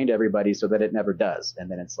I've trained everybody so that it never does.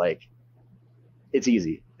 And then it's like, it's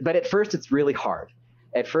easy. But at first it's really hard.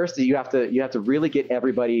 At first you have to really get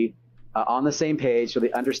everybody on the same page so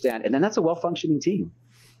they understand. And then that's a well-functioning team,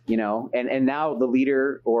 and now the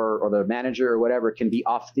leader or the manager or whatever can be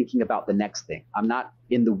off thinking about the next thing. I'm not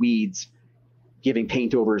in the weeds giving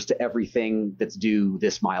paint overs to everything that's due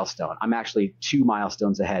this milestone. I'm actually 2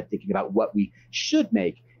 milestones ahead thinking about what we should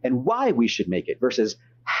make and why we should make it versus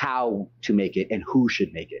how to make it and who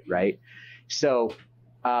should make it, right? So,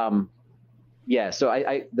 so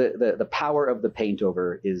the power of the paint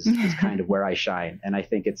over is kind of where I shine, and I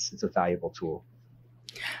think it's a valuable tool.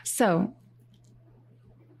 So,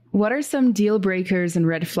 what are some deal breakers and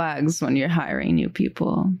red flags when you're hiring new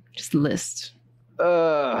people? Just list.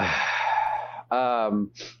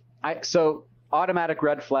 So automatic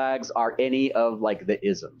red flags are any of like the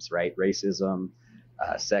isms, right? Racism,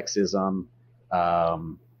 sexism,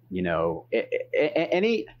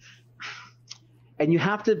 any, and you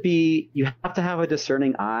have to have a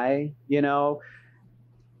discerning eye,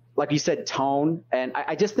 like you said, tone. And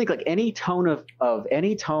I just think like any tone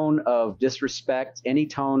of disrespect, any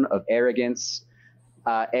tone of arrogance,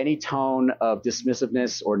 any tone of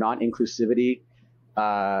dismissiveness or non-inclusivity,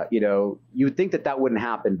 you would think that wouldn't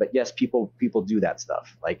happen, but yes, people do that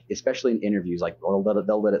stuff, like especially in interviews, like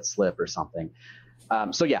they'll let it slip or something.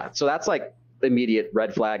 So that's like immediate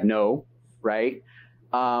red flag, no, right?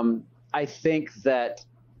 I think that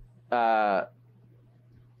those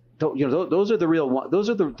are the real one. Those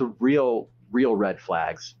are the real red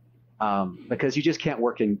flags, because you just can't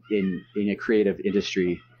work in a creative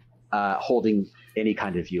industry holding any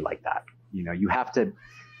kind of view like that. You have to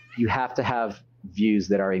have views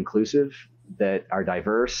that are inclusive, that are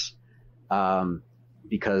diverse,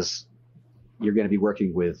 because you're going to be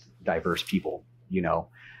working with diverse people,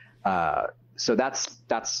 so that's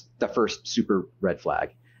the first super red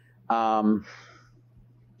flag.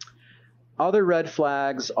 Other red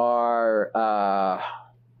flags are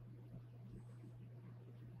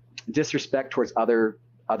disrespect towards other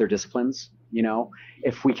disciplines.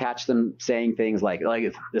 If we catch them saying things like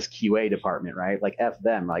this QA department, right? Like F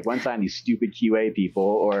them. Like one time these stupid QA people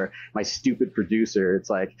or my stupid producer, it's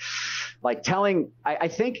like telling, I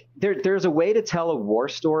think there's a way to tell a war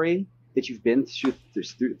story that you've been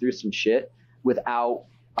through some shit without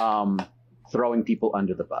throwing people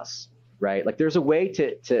under the bus, right? Like there's a way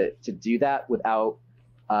to do that without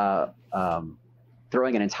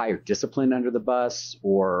throwing an entire discipline under the bus,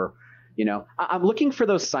 or I'm looking for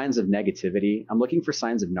those signs of negativity. I'm looking for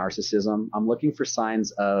signs of narcissism. I'm looking for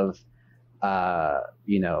signs of,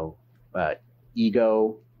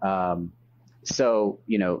 ego. Those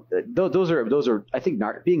are, I think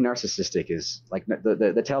being narcissistic is like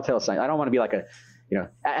the telltale sign. I don't want to be like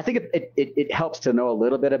I think it helps to know a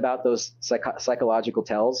little bit about those psychological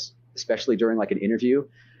tells, especially during like an interview,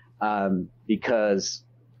 because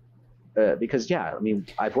yeah, I mean,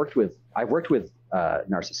 I've worked with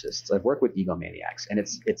narcissists. I've worked with egomaniacs, and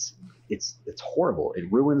it's horrible.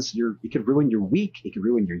 It could ruin your week. It could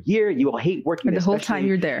ruin your year. You will hate working the whole time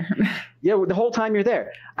you're there. Yeah, the whole time you're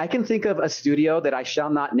there. I can think of a studio that I shall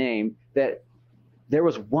not name that there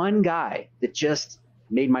was one guy that just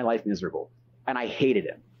made my life miserable, and I hated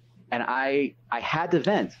him. And I had to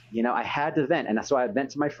vent, I had to vent. And so I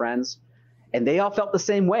vent to my friends, and they all felt the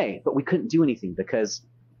same way, but we couldn't do anything because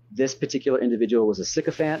this particular individual was a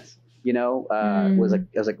sycophant,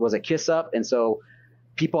 was a kiss up. And so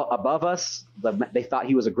people above us, they thought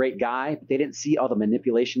he was a great guy, but they didn't see all the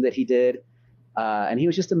manipulation that he did. And he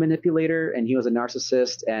was just a manipulator, and he was a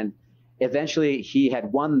narcissist. And eventually he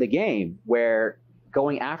had won the game where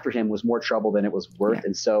going after him was more trouble than it was worth. Yeah.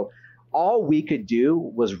 And so all we could do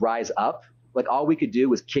was rise up. Like all we could do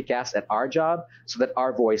was kick ass at our job so that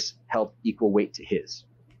our voice held equal weight to his.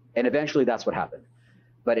 And eventually that's what happened.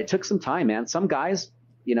 But it took some time, man. Some guys,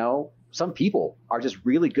 you know, some people are just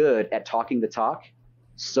really good at talking the talk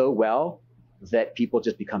so well that people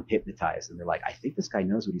just become hypnotized, and they're like, I think this guy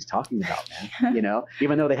knows what he's talking about, man. You know,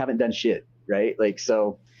 even though they haven't done shit, right? Like,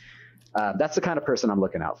 so that's the kind of person I'm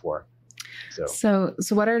looking out for. So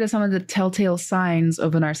what are some of the telltale signs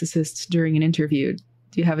of a narcissist during an interview?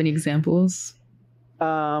 Do you have any examples?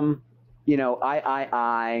 You know,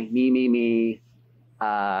 I, me.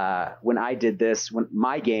 When I did this, when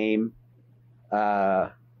my game,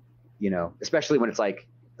 you know, especially when it's like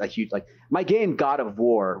huge, like my game, God of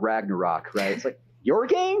War, Ragnarok, right? It's like your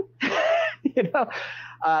game, you know,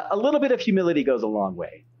 a little bit of humility goes a long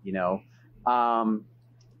way, you know.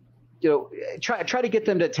 You know, try to get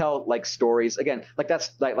them to tell like stories again, like that's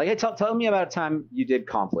like, hey, tell me about a time you did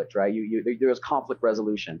conflict, right? There was conflict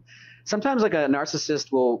resolution. Sometimes like a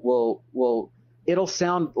narcissist will it'll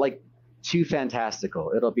sound like too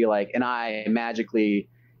fantastical. It'll be like, and I magically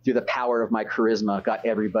through the power of my charisma got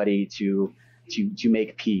everybody to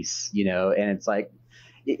make peace, you know. And it's like,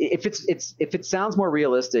 if it sounds more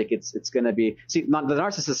realistic, it's going to be, see, the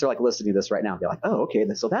narcissists are like listening to this right now. They're like, oh, okay.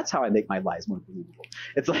 So that's how I make my lies more believable.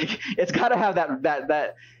 It's like, it's got to have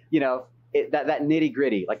that, you know, that nitty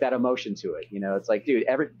gritty, like that emotion to it. You know, it's like, dude,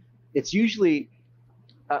 it's usually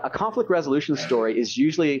a conflict resolution story is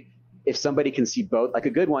usually if somebody can see both. Like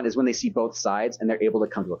a good one is when they see both sides and they're able to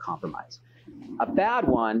come to a compromise. A bad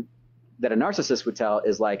one that a narcissist would tell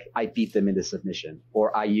is like, I beat them into submission,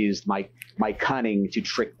 or I used my cunning to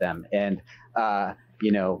trick them. And,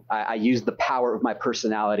 you know, I used the power of my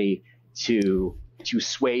personality to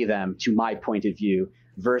sway them to my point of view,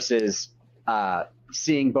 versus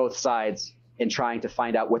seeing both sides and trying to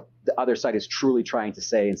find out what the other side is truly trying to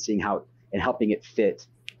say and seeing how and helping it fit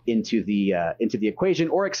into the equation,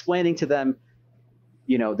 or explaining to them,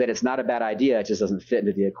 you know, that it's not a bad idea, it just doesn't fit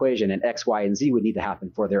into the equation, and X, Y, and Z would need to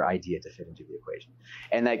happen for their idea to fit into the equation.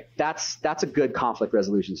 And like that's a good conflict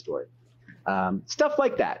resolution story. Stuff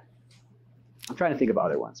like that. I'm trying to think of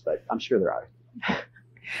other ones, but I'm sure there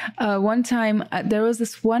are. One time, there was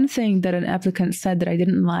this one thing that an applicant said that I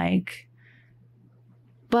didn't like,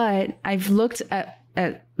 but I've looked at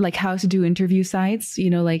like how to do interview sites, you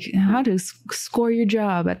know, like how to score your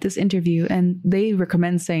job at this interview. And they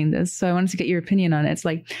recommend saying this. So I wanted to get your opinion on it. It's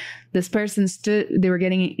like this person they were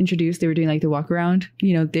getting introduced. They were doing like the walk around,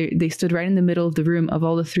 you know, they stood right in the middle of the room of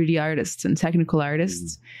all the 3D artists and technical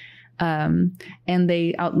artists. And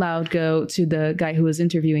they out loud go to the guy who was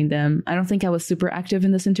interviewing them. I don't think I was super active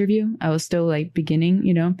in this interview. I was still like beginning,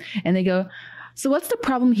 you know, and they go, so what's the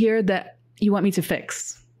problem here that you want me to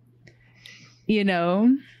fix? You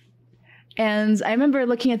know? And I remember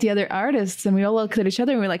looking at the other artists and we all looked at each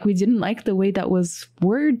other and we're like, we didn't like the way that was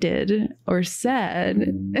worded or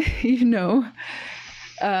said, you know?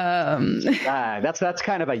 That's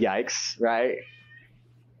kind of a yikes, right?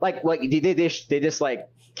 Like they just like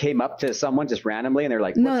came up to someone just randomly and they're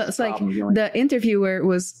like, no, it's like the interviewer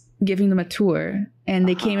was giving them a tour and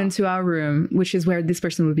they came into our room, which is where this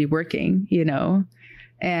person would be working, you know?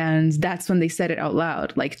 And that's when they said it out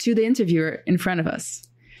loud, like to the interviewer in front of us.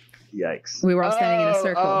 Yikes. We were all standing in a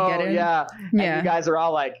circle. Get it? Yeah. And you guys are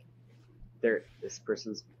all like, they're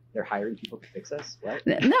hiring people to fix us? What?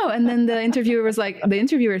 No. And then the interviewer was like, the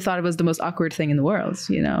interviewer thought it was the most awkward thing in the world,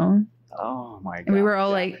 you know? Oh my God. And we were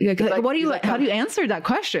all like how do you answer that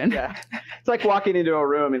question? Yeah. It's like walking into a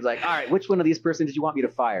room and it's like, all right, which one of these persons did you want me to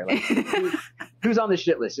fire? Like, who's on the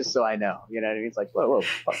shit list, just so I know. You know what I mean? It's like, whoa,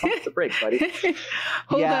 pump the brakes, buddy.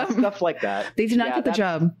 Hold up. Stuff like that. They did not get the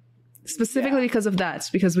job. Specifically because of that,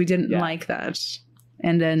 because we didn't like that.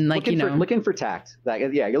 And then like, looking for tact. Like,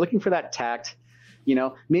 you're looking for that tact. You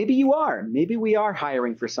know, maybe we are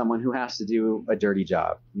hiring for someone who has to do a dirty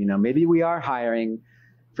job. You know, maybe we are hiring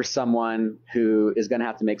for someone who is going to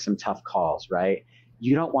have to make some tough calls, right?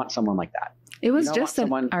 You don't want someone like that. It was just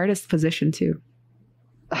an artist position too.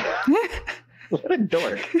 What a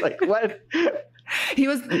dork. Like what? He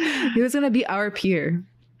was going to be our peer.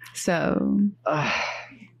 So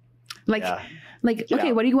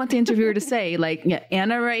okay, what do you want the interviewer to say? Like, yeah,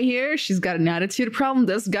 Anna right here, she's got an attitude problem.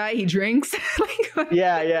 This guy, he drinks. Like,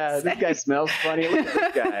 yeah. This guy smells funny. Look at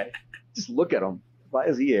this guy. Just look at him. Why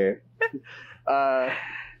is he here?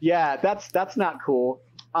 Yeah, that's not cool.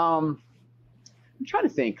 I'm trying to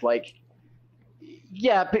think, like,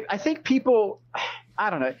 yeah, but I think people, I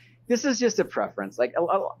don't know. This is just a preference. Like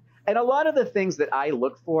And a lot of the things that I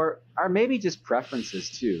look for are maybe just preferences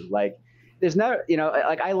too. Like there's no,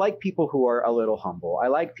 like I like people who are a little humble. I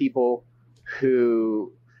like people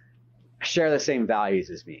who share the same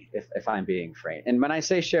values as me, if I'm being frank. And when I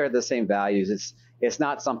say share the same values, it's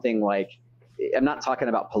not something like, I'm not talking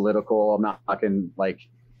about political. I'm not talking like,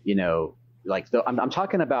 I'm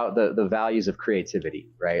talking about the values of creativity,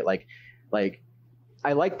 right? Like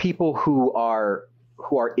I like people who are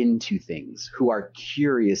into things, who are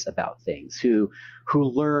curious about things, who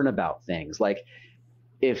learn about things. Like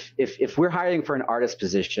if we're hiring for an artist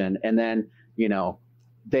position and then,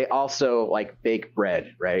 they also like bake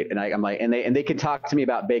bread, right? And I'm like, and they can talk to me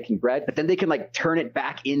about baking bread, but then they can like turn it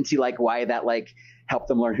back into like why that like helped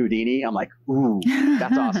them learn Houdini. I'm like, ooh,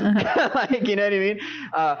 that's awesome. Like, you know what I mean?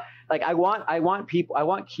 Like I want people, I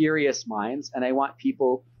want curious minds, and I want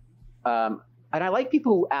people, and I like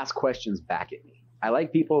people who ask questions back at me. I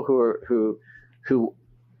like people who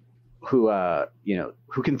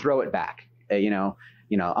can throw it back.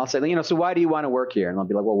 I'll say, so why do you want to work here? And they'll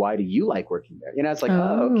be like, well, why do you like working there? It's like,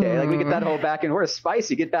 oh, okay. Like we get that whole back and forth,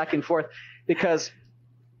 spicy, get back and forth, because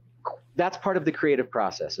that's part of the creative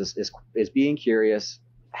process is being curious,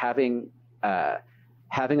 having a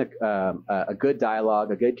good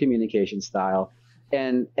dialogue, a good communication style,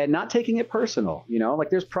 and not taking it personal. Like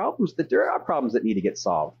there are problems that need to get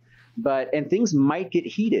solved, and things might get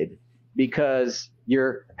heated because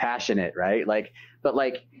you're passionate, right?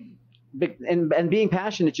 And being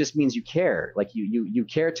passionate just means you care. Like you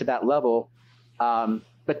care to that level,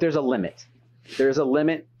 but there's a limit. There's a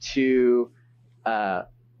limit to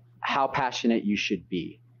how passionate you should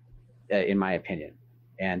be, in my opinion.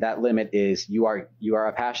 And that limit is you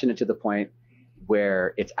are passionate to the point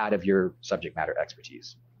where it's out of your subject matter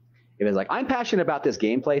expertise. If it's like, I'm passionate about this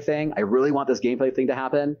gameplay thing, I really want this gameplay thing to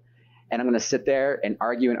happen, and I'm going to sit there and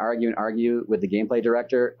argue with the gameplay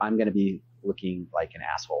director, I'm going to be looking like an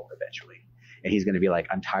asshole eventually. And he's going to be like,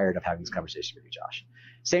 I'm tired of having this conversation with you, Josh.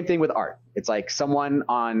 Same thing with art. It's like someone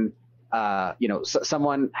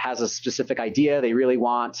someone has a specific idea. They really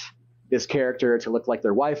want this character to look like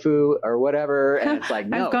their waifu or whatever. And it's like,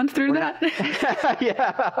 no. I've gone through that.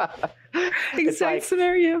 Yeah. Exact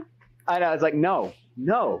scenario. I know. It's like, no.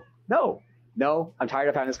 I'm tired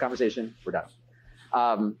of having this conversation. We're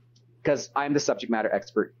done. Because I'm the subject matter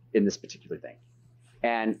expert in this particular thing.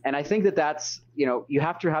 And I think that's, you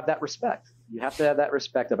have to have that respect. You have to have that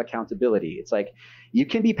respect of accountability. It's like you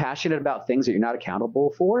can be passionate about things that you're not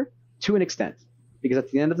accountable for to an extent, because at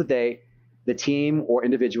the end of the day, the team or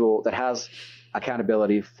individual that has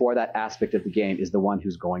accountability for that aspect of the game is the one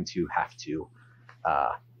who's going to have to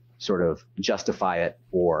sort of justify it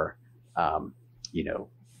or,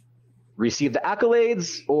 receive the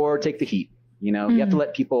accolades or take the heat. You have to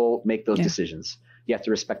let people make those decisions. You have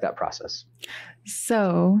to respect that process.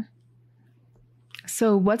 So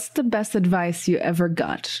what's the best advice you ever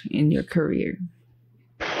got in your career?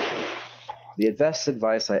 The best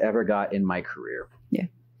advice I ever got in my career. Yeah.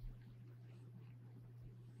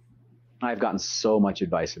 I've gotten so much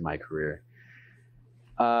advice in my career.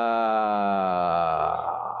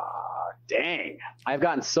 Dang. I've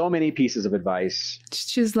gotten so many pieces of advice. Just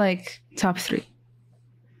choose like top 3.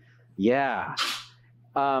 Yeah.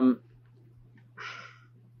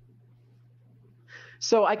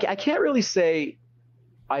 So I can't really say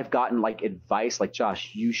I've gotten like advice like,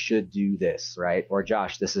 Josh, you should do this, right? Or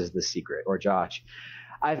Josh, this is the secret. Or Josh,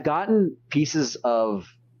 I've gotten pieces of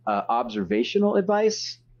observational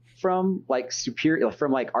advice from like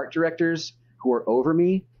art directors who are over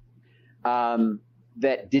me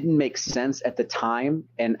that didn't make sense at the time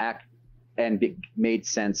and made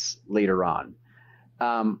sense later on.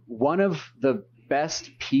 One of the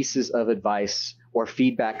best pieces of advice or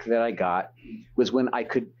feedback that I got was when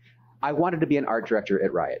I wanted to be an art director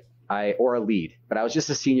at Riot, or a lead, but I was just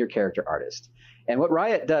a senior character artist. And what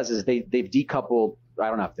Riot does is they've decoupled, I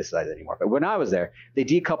don't know if this is anymore, but when I was there, they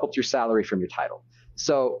decoupled your salary from your title.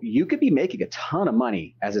 So you could be making a ton of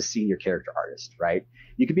money as a senior character artist, right?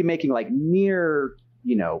 You could be making like near,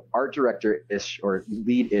 art director-ish or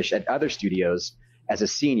lead-ish at other studios as a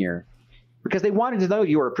senior, because they wanted to know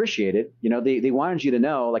you were appreciated. They wanted you to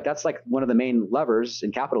know, like, that's like one of the main levers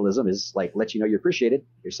in capitalism is like, let you know you're appreciated.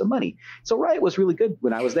 Here's some money. So Riot was really good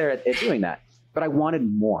when I was there at doing that. But I wanted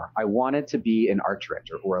more. I wanted to be an art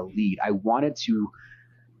director or a lead. I wanted to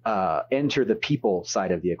enter the people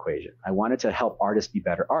side of the equation. I wanted to help artists be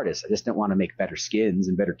better artists. I just didn't want to make better skins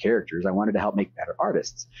and better characters. I wanted to help make better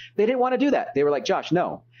artists. They didn't want to do that. They were like, Josh,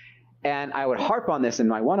 no. And I would harp on this in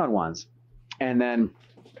my one-on-ones. And then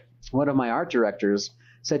one of my art directors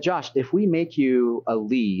said, Josh, if we make you a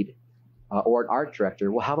lead or an art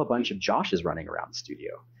director, we'll have a bunch of Joshes running around the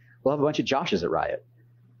studio. we'll have a bunch of Joshes at Riot.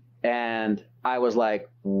 And I was like,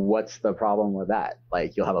 what's the problem with that?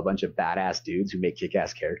 Like, you'll have a bunch of badass dudes who make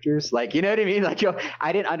kick-ass characters. Like, you know what I mean? Like,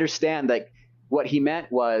 I didn't understand, like, what he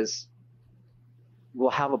meant was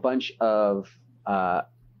we'll have a bunch of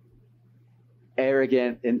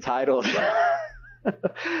arrogant, entitled,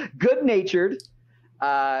 good-natured,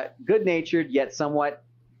 yet somewhat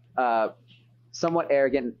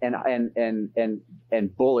arrogant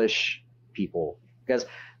and bullish people.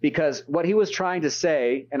 Because what he was trying to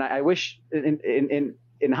say, and I wish in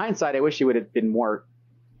hindsight, I wish it would have been more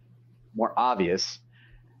obvious,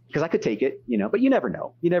 because I could take it, but you never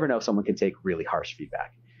know. You never know if someone can take really harsh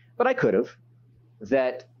feedback. But I could have,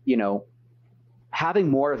 that, having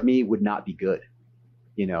more of me would not be good.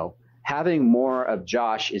 Having more of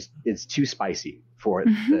Josh is too spicy for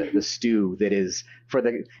the stew that is, for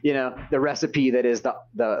the recipe that is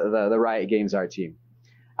the Riot Games art team.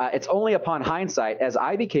 It's only upon hindsight, as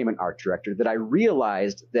I became an art director, that I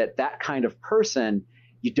realized that kind of person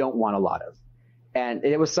you don't want a lot of. And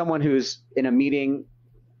it was someone who's in a meeting,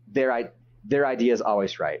 their idea is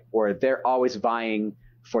always right, or they're always vying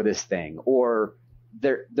for this thing, or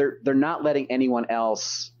they're not letting anyone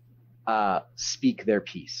else speak their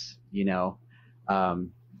piece,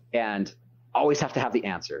 and always have to have the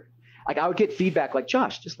answer. Like, I would get feedback like,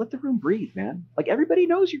 Josh, just let the room breathe, man. Like, everybody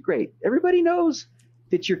knows you're great. Everybody knows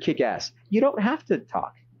that you're kick-ass. You don't have to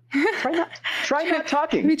talk. Try not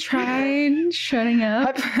talking. Have you tried shutting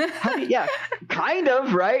up? Yeah, kind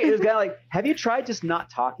of, right? It's kind of like, have you tried just not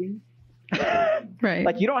talking? Right.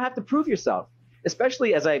 Like, you don't have to prove yourself.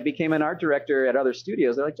 Especially as I became an art director at other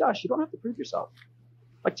studios, they're like, Josh, you don't have to prove yourself.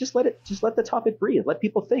 Like, just let the topic breathe. Let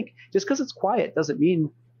people think. Just because it's quiet doesn't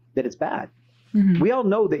mean that it's bad. Mm-hmm. We all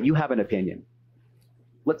know that you have an opinion.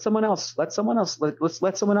 Let someone else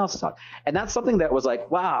talk. And that's something that was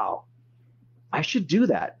like, wow, I should do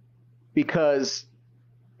that, because,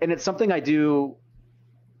 and it's something I do.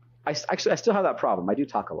 I still have that problem. I do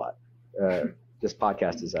talk a lot. This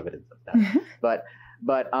podcast is evidence of that. Mm-hmm.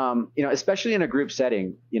 But especially in a group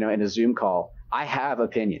setting, in a Zoom call, I have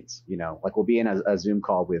opinions, like we'll be in a Zoom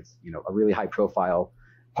call with, a really high profile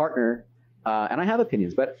partner. And I have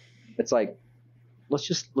opinions, but it's like, let's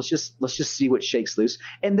just see what shakes loose.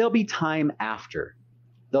 And there'll be time after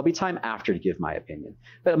to give my opinion.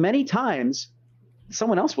 But many times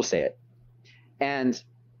someone else will say it. And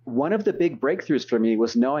one of the big breakthroughs for me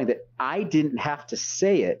was knowing that I didn't have to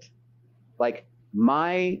say it. Like,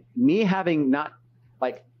 me having not,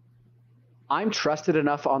 like, I'm trusted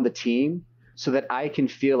enough on the team so that I can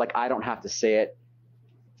feel like I don't have to say it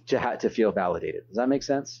to feel validated. Does that make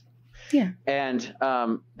sense? Yeah. And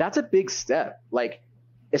that's a big step. Like,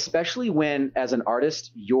 especially when, as an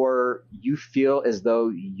artist, you feel as though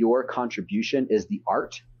your contribution is the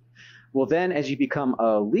art. Well, then as you become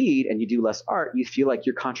a lead and you do less art, you feel like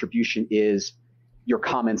your contribution is your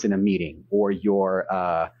comments in a meeting, or your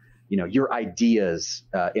ideas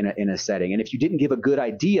in a setting. And if you didn't give a good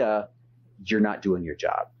idea, you're not doing your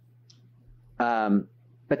job.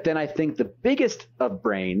 But then I think the biggest of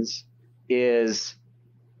brains is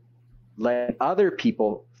letting other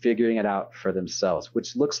people figuring it out for themselves,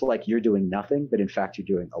 which looks like you're doing nothing, but in fact you're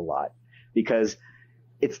doing a lot, because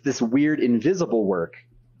it's this weird invisible work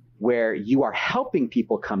where you are helping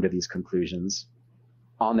people come to these conclusions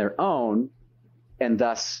on their own, and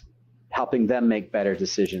thus helping them make better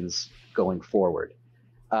decisions going forward.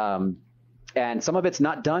 And some of it's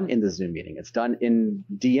not done in the Zoom meeting. It's done in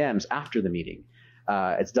DMs after the meeting.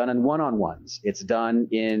 It's done in one-on-ones. It's done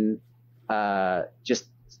in just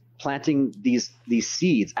planting these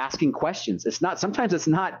seeds, asking questions. Sometimes it's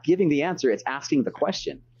not giving the answer, it's asking the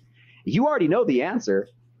question. You already know the answer,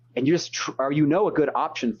 and you just or a good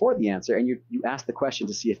option for the answer, and you ask the question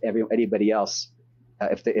to see if anybody else,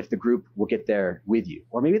 if the group will get there with you,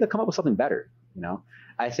 or maybe they'll come up with something better.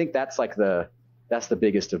 I think that's like that's the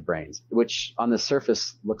biggest of brains, which on the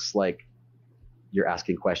surface looks like you're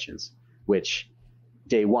asking questions, which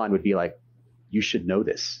day one would be like, you should know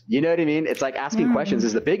this. You know what I mean? It's like asking questions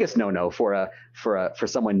is the biggest no-no for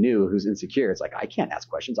someone new who's insecure. It's like, I can't ask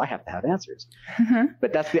questions. I have to have answers.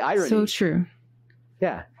 But that's the irony. So true.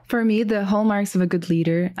 Yeah. For me, the hallmarks of a good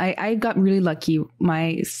leader, I got really lucky.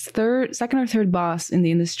 My second or third boss in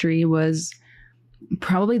the industry was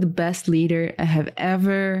probably the best leader I have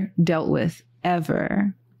ever dealt with,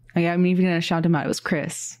 ever. I'm even going to shout him out. It was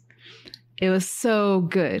Chris. It was so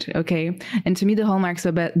good, okay? And to me, the hallmarks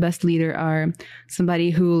of a best leader are somebody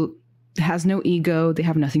who has no ego. They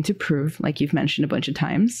have nothing to prove, like you've mentioned a bunch of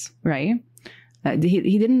times, right?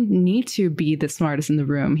 He didn't need to be the smartest in the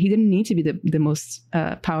room. He didn't need to be the most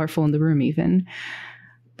powerful in the room even.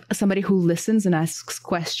 somebody who listens and asks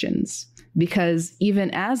questions, because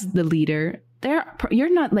even as the leader,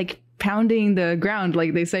 you're not like pounding the ground,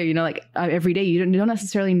 like they say, like every day. You don't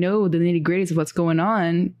necessarily know the nitty gritties of what's going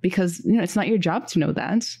on, because it's not your job to know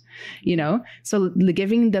that. So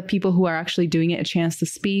giving the people who are actually doing it a chance to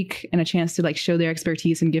speak and a chance to like show their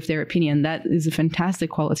expertise and give their opinion, that is a fantastic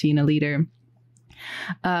quality in a leader.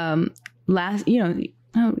 And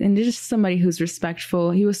just somebody who's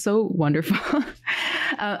respectful. He was so wonderful.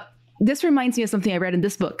 This reminds me of something I read in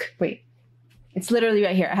this book. Wait, it's literally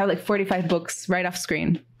right here. I have like 45 books right off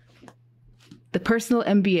screen. The Personal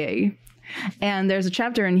MBA. And there's a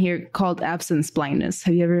chapter in here called absence blindness.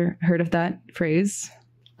 Have you ever heard of that phrase?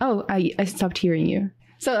 Oh, I stopped hearing you.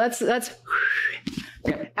 So that's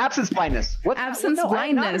absence blindness. What's absence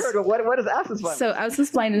blindness? I've not heard of what is absence blindness? So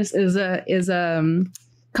absence blindness is a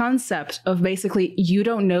concept of basically you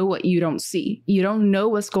don't know what you don't see. You don't know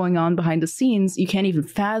what's going on behind the scenes. You can't even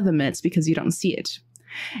fathom it because you don't see it.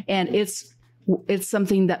 And it's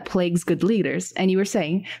something that plagues good leaders. And you were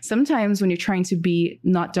saying sometimes when you're trying to be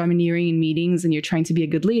not domineering in meetings and you're trying to be a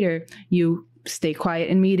good leader, you stay quiet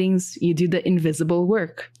in meetings, you do the invisible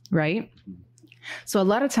work, right? So a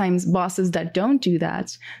lot of times bosses that don't do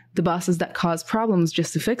that, the bosses that cause problems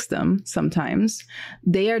just to fix them sometimes,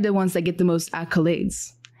 they are the ones that get the most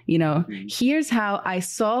accolades. Here's how I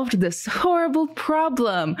solved this horrible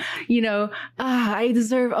problem. I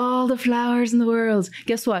deserve all the flowers in the world.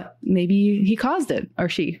 Guess what? Maybe he caused it, or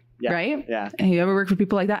she, right? Yeah. Have you ever worked with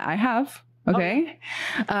people like that? I have. Okay.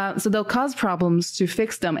 So they'll cause problems to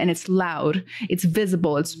fix them, and it's loud, it's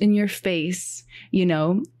visible, it's in your face,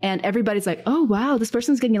 and everybody's like, oh, wow, this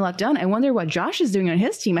person's getting a lot done. I wonder what Josh is doing on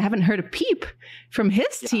his team. I haven't heard a peep from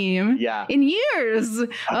his team in years.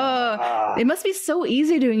 It must be so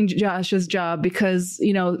easy doing Josh's job because,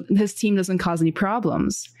 his team doesn't cause any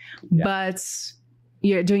problems. Yeah. But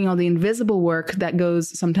you're doing all the invisible work that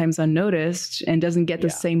goes sometimes unnoticed and doesn't get the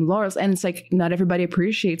same laurels. And it's like, not everybody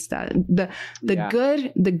appreciates that.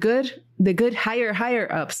 The good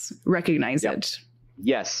higher ups recognize it.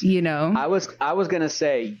 Yes. I was going to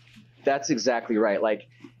say, that's exactly right. Like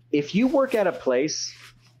if you work at a place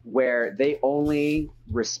where they only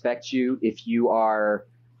respect you if you are,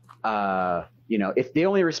 if they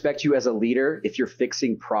only respect you as a leader, if you're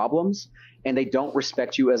fixing problems, and they don't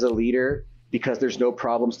respect you as a leader because there's no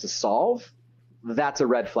problems to solve, that's a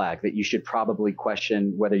red flag that you should probably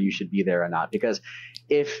question whether you should be there or not. Because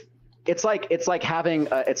if it's like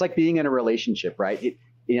being in a relationship, right? If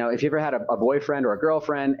you ever had a boyfriend or a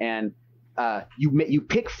girlfriend and you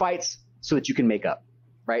pick fights so that you can make up,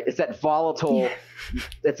 right? It's that volatile,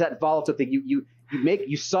 thing.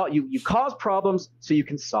 You cause problems so you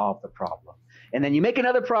can solve the problem, and then you make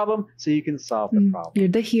another problem so you can solve the problem. You're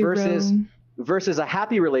the hero. Versus a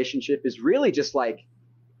happy relationship is really just like,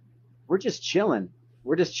 we're just chilling.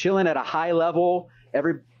 We're just chilling at a high level.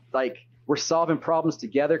 We're solving problems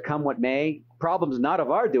together, come what may. Problems not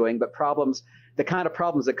of our doing, but the kind of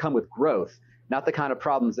problems that come with growth, not the kind of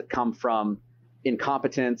problems that come from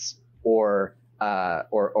incompetence or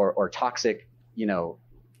toxic,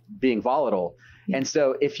 being volatile. Yeah. And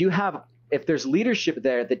so if there's leadership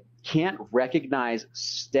there that can't recognize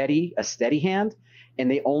a steady hand, and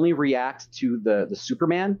they only react to the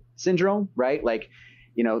Superman syndrome, right? Like,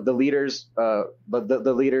 the leaders,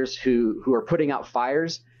 the leaders who are putting out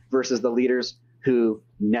fires versus the leaders who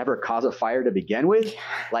never cause a fire to begin with.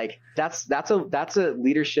 Like that's a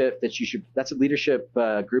leadership that's a leadership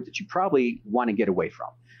group that you probably want to get away from,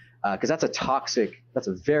 because that's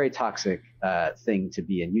a very toxic thing to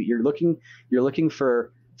be in. You're looking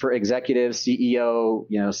for executives,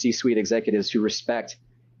 CEO, C-suite executives who respect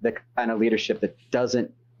the kind of leadership that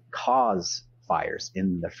doesn't cause fires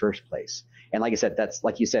in the first place. And like I said,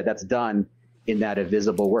 that's done in that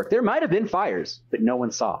invisible work. There might have been fires, but no one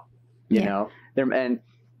saw, you know, there, and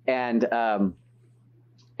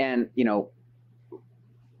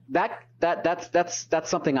that's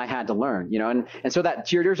something I had to learn, and so that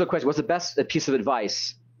to your original question, what's the best piece of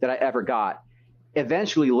advice that I ever got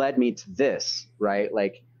eventually led me to this, right?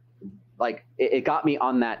 Like it got me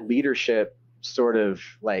on that leadership sort of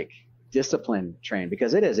like discipline train,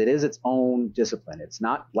 because it is its own discipline. It's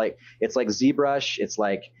not like, it's like ZBrush. It's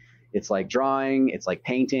like drawing. It's like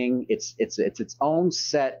painting. It's its own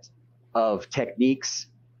set of techniques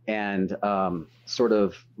and sort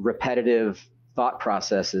of repetitive thought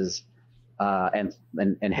processes and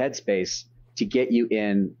headspace to get you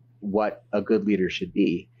in what a good leader should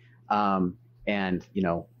be. And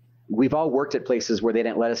we've all worked at places where they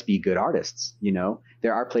didn't let us be good artists.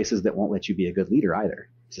 There are places that won't let you be a good leader either.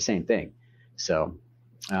 It's the same thing. So,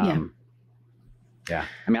 Yeah.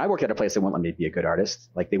 I mean, I worked at a place that wouldn't let me be a good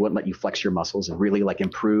artist. Like they wouldn't let you flex your muscles and really like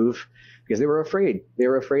improve because they were afraid. They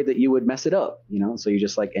were afraid that you would mess it up, you know? So you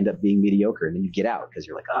just like end up being mediocre and then you get out because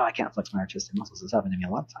you're like, oh, I can't flex my artistic muscles. This happened to me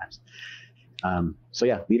a lot of times. So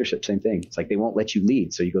yeah, leadership, same thing. It's like they won't let you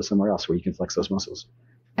lead. So you go somewhere else where you can flex those muscles.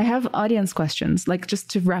 I have audience questions, like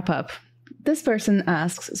just to wrap up. This person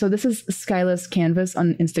asks, so this is Skyless Canvas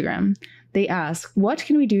on Instagram. They ask, what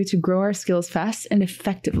can we do to grow our skills fast and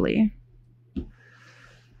effectively?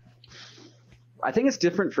 I think it's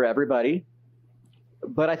different for everybody,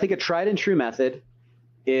 but I think a tried and true method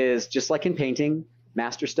is just like in painting,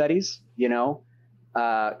 master studies, you know,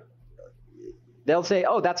 they'll say,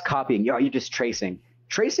 oh, that's copying. You're just tracing.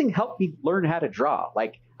 Tracing helped me learn how to draw.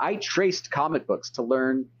 Like I traced comic books to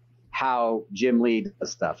learn how Jim Lee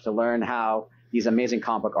does stuff, to learn how these amazing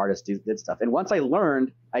comic book artists did stuff. And once I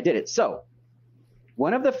learned, I did it. So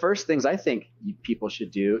one of the first things I think people should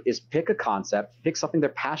do is pick a concept, pick something they're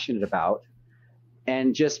passionate about,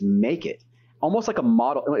 and just make it. Almost like a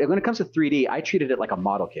model. When it comes to 3D, I treated it like a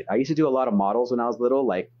model kit. I used to do a lot of models when I was little,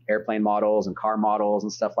 like airplane models and car models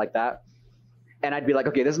and stuff like that. And I'd be like,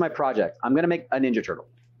 okay, this is my project. I'm going to make a Ninja Turtle.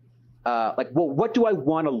 Well, what do I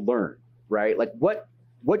want to learn, right? Like, what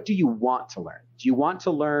do you want to learn? Do you want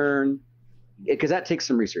to learn? Because that takes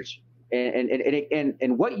some research.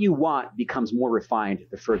 And what you want becomes more refined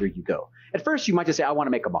the further you go. At first, you might just say, I want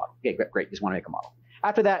to make a model. Okay, great. Just want to make a model.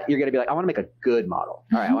 After that, you're going to be like, I want to make a good model.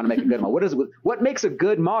 All right, I want to make a good model. What makes a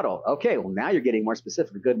good model? Okay, well, now you're getting more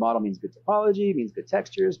specific. A good model means good topology, means good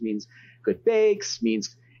textures, means good bakes,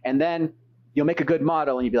 and then you'll make a good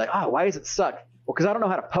model and you'll be like, oh, why does it suck? Well, because I don't know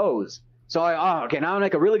how to pose. So okay, now I'm going to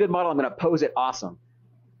make a really good model. I'm going to pose it awesome.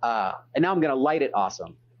 And now I'm going to light it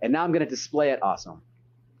awesome. And now I'm going to display it awesome.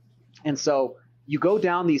 And so you go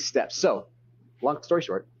down these steps. So long story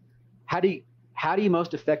short, how do you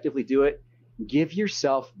most effectively do it? Give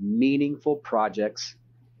yourself meaningful projects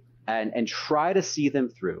and try to see them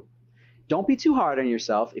through. Don't be too hard on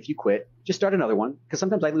yourself. If you quit, just start another one. Because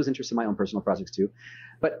sometimes I lose interest in my own personal projects too.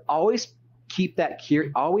 But always keep that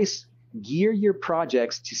always gear your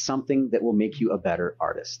projects to something that will make you a better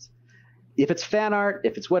artist. If it's fan art,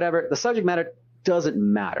 if it's whatever, the subject matter doesn't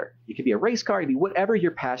matter. It could be a race car, it could be whatever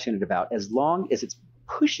you're passionate about, as long as it's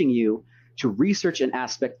pushing you to research an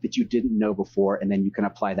aspect that you didn't know before, and then you can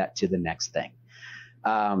apply that to the next thing.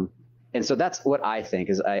 And so that's what I think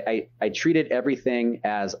is I treated everything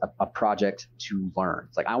as a project to learn.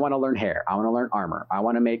 It's like, I want to learn hair. I want to learn armor. I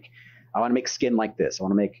want to make skin like this. I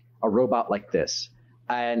want to make a robot like this.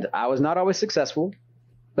 And I was not always successful,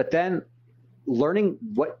 but then learning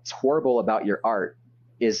what's horrible about your art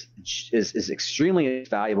is extremely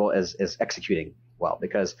valuable as executing well,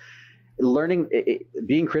 because learning,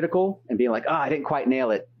 being critical and being like, oh, I didn't quite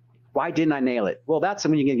nail it. Why didn't I nail it? Well, that's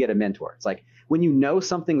when you can get a mentor. It's like when you know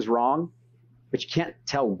something's wrong, but you can't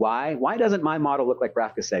tell why. Why doesn't my model look like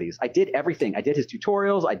Raf Cassetti's? I did everything. I did his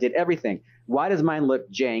tutorials. I did everything. Why does mine look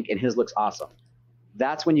jank and his looks awesome?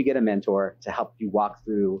 That's when you get a mentor to help you walk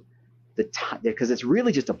through because it's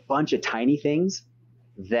really just a bunch of tiny things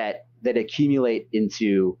that accumulate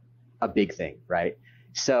into a big thing, right?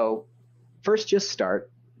 So first, just start.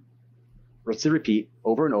 Let's repeat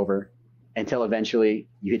over and over until eventually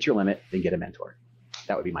you hit your limit, then get a mentor.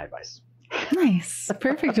 That would be my advice. Nice.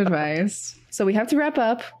 Perfect advice. So we have to wrap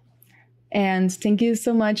up. And thank you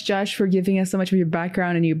so much, Josh, for giving us so much of your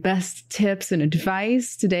background and your best tips and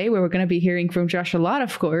advice today, where we're going to be hearing from Josh a lot,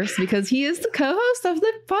 of course, because he is the co-host of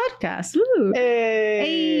the podcast. Woo.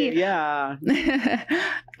 Hey, yeah.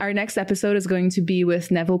 Our next episode is going to be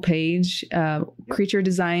with Neville Page, creature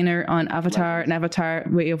designer on Avatar and Avatar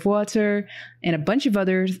Way of Water, and a bunch of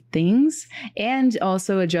other things, and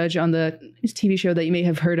also a judge on the TV show that you may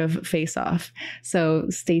have heard of, Face Off. So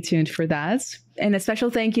stay tuned for that. And a special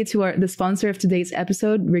thank you to the sponsor of today's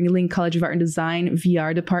episode, Ringling College of Art and Design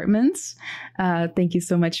VR department. Thank you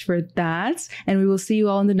so much for that. And we will see you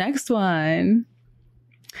all in the next one.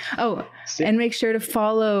 Oh, and make sure to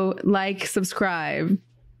follow, like, subscribe.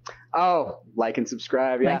 Oh, like and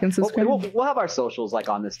subscribe. Yeah. Like and subscribe. We'll have our socials like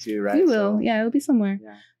on this too, right? We will. So, yeah, it'll be somewhere.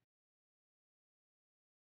 Yeah.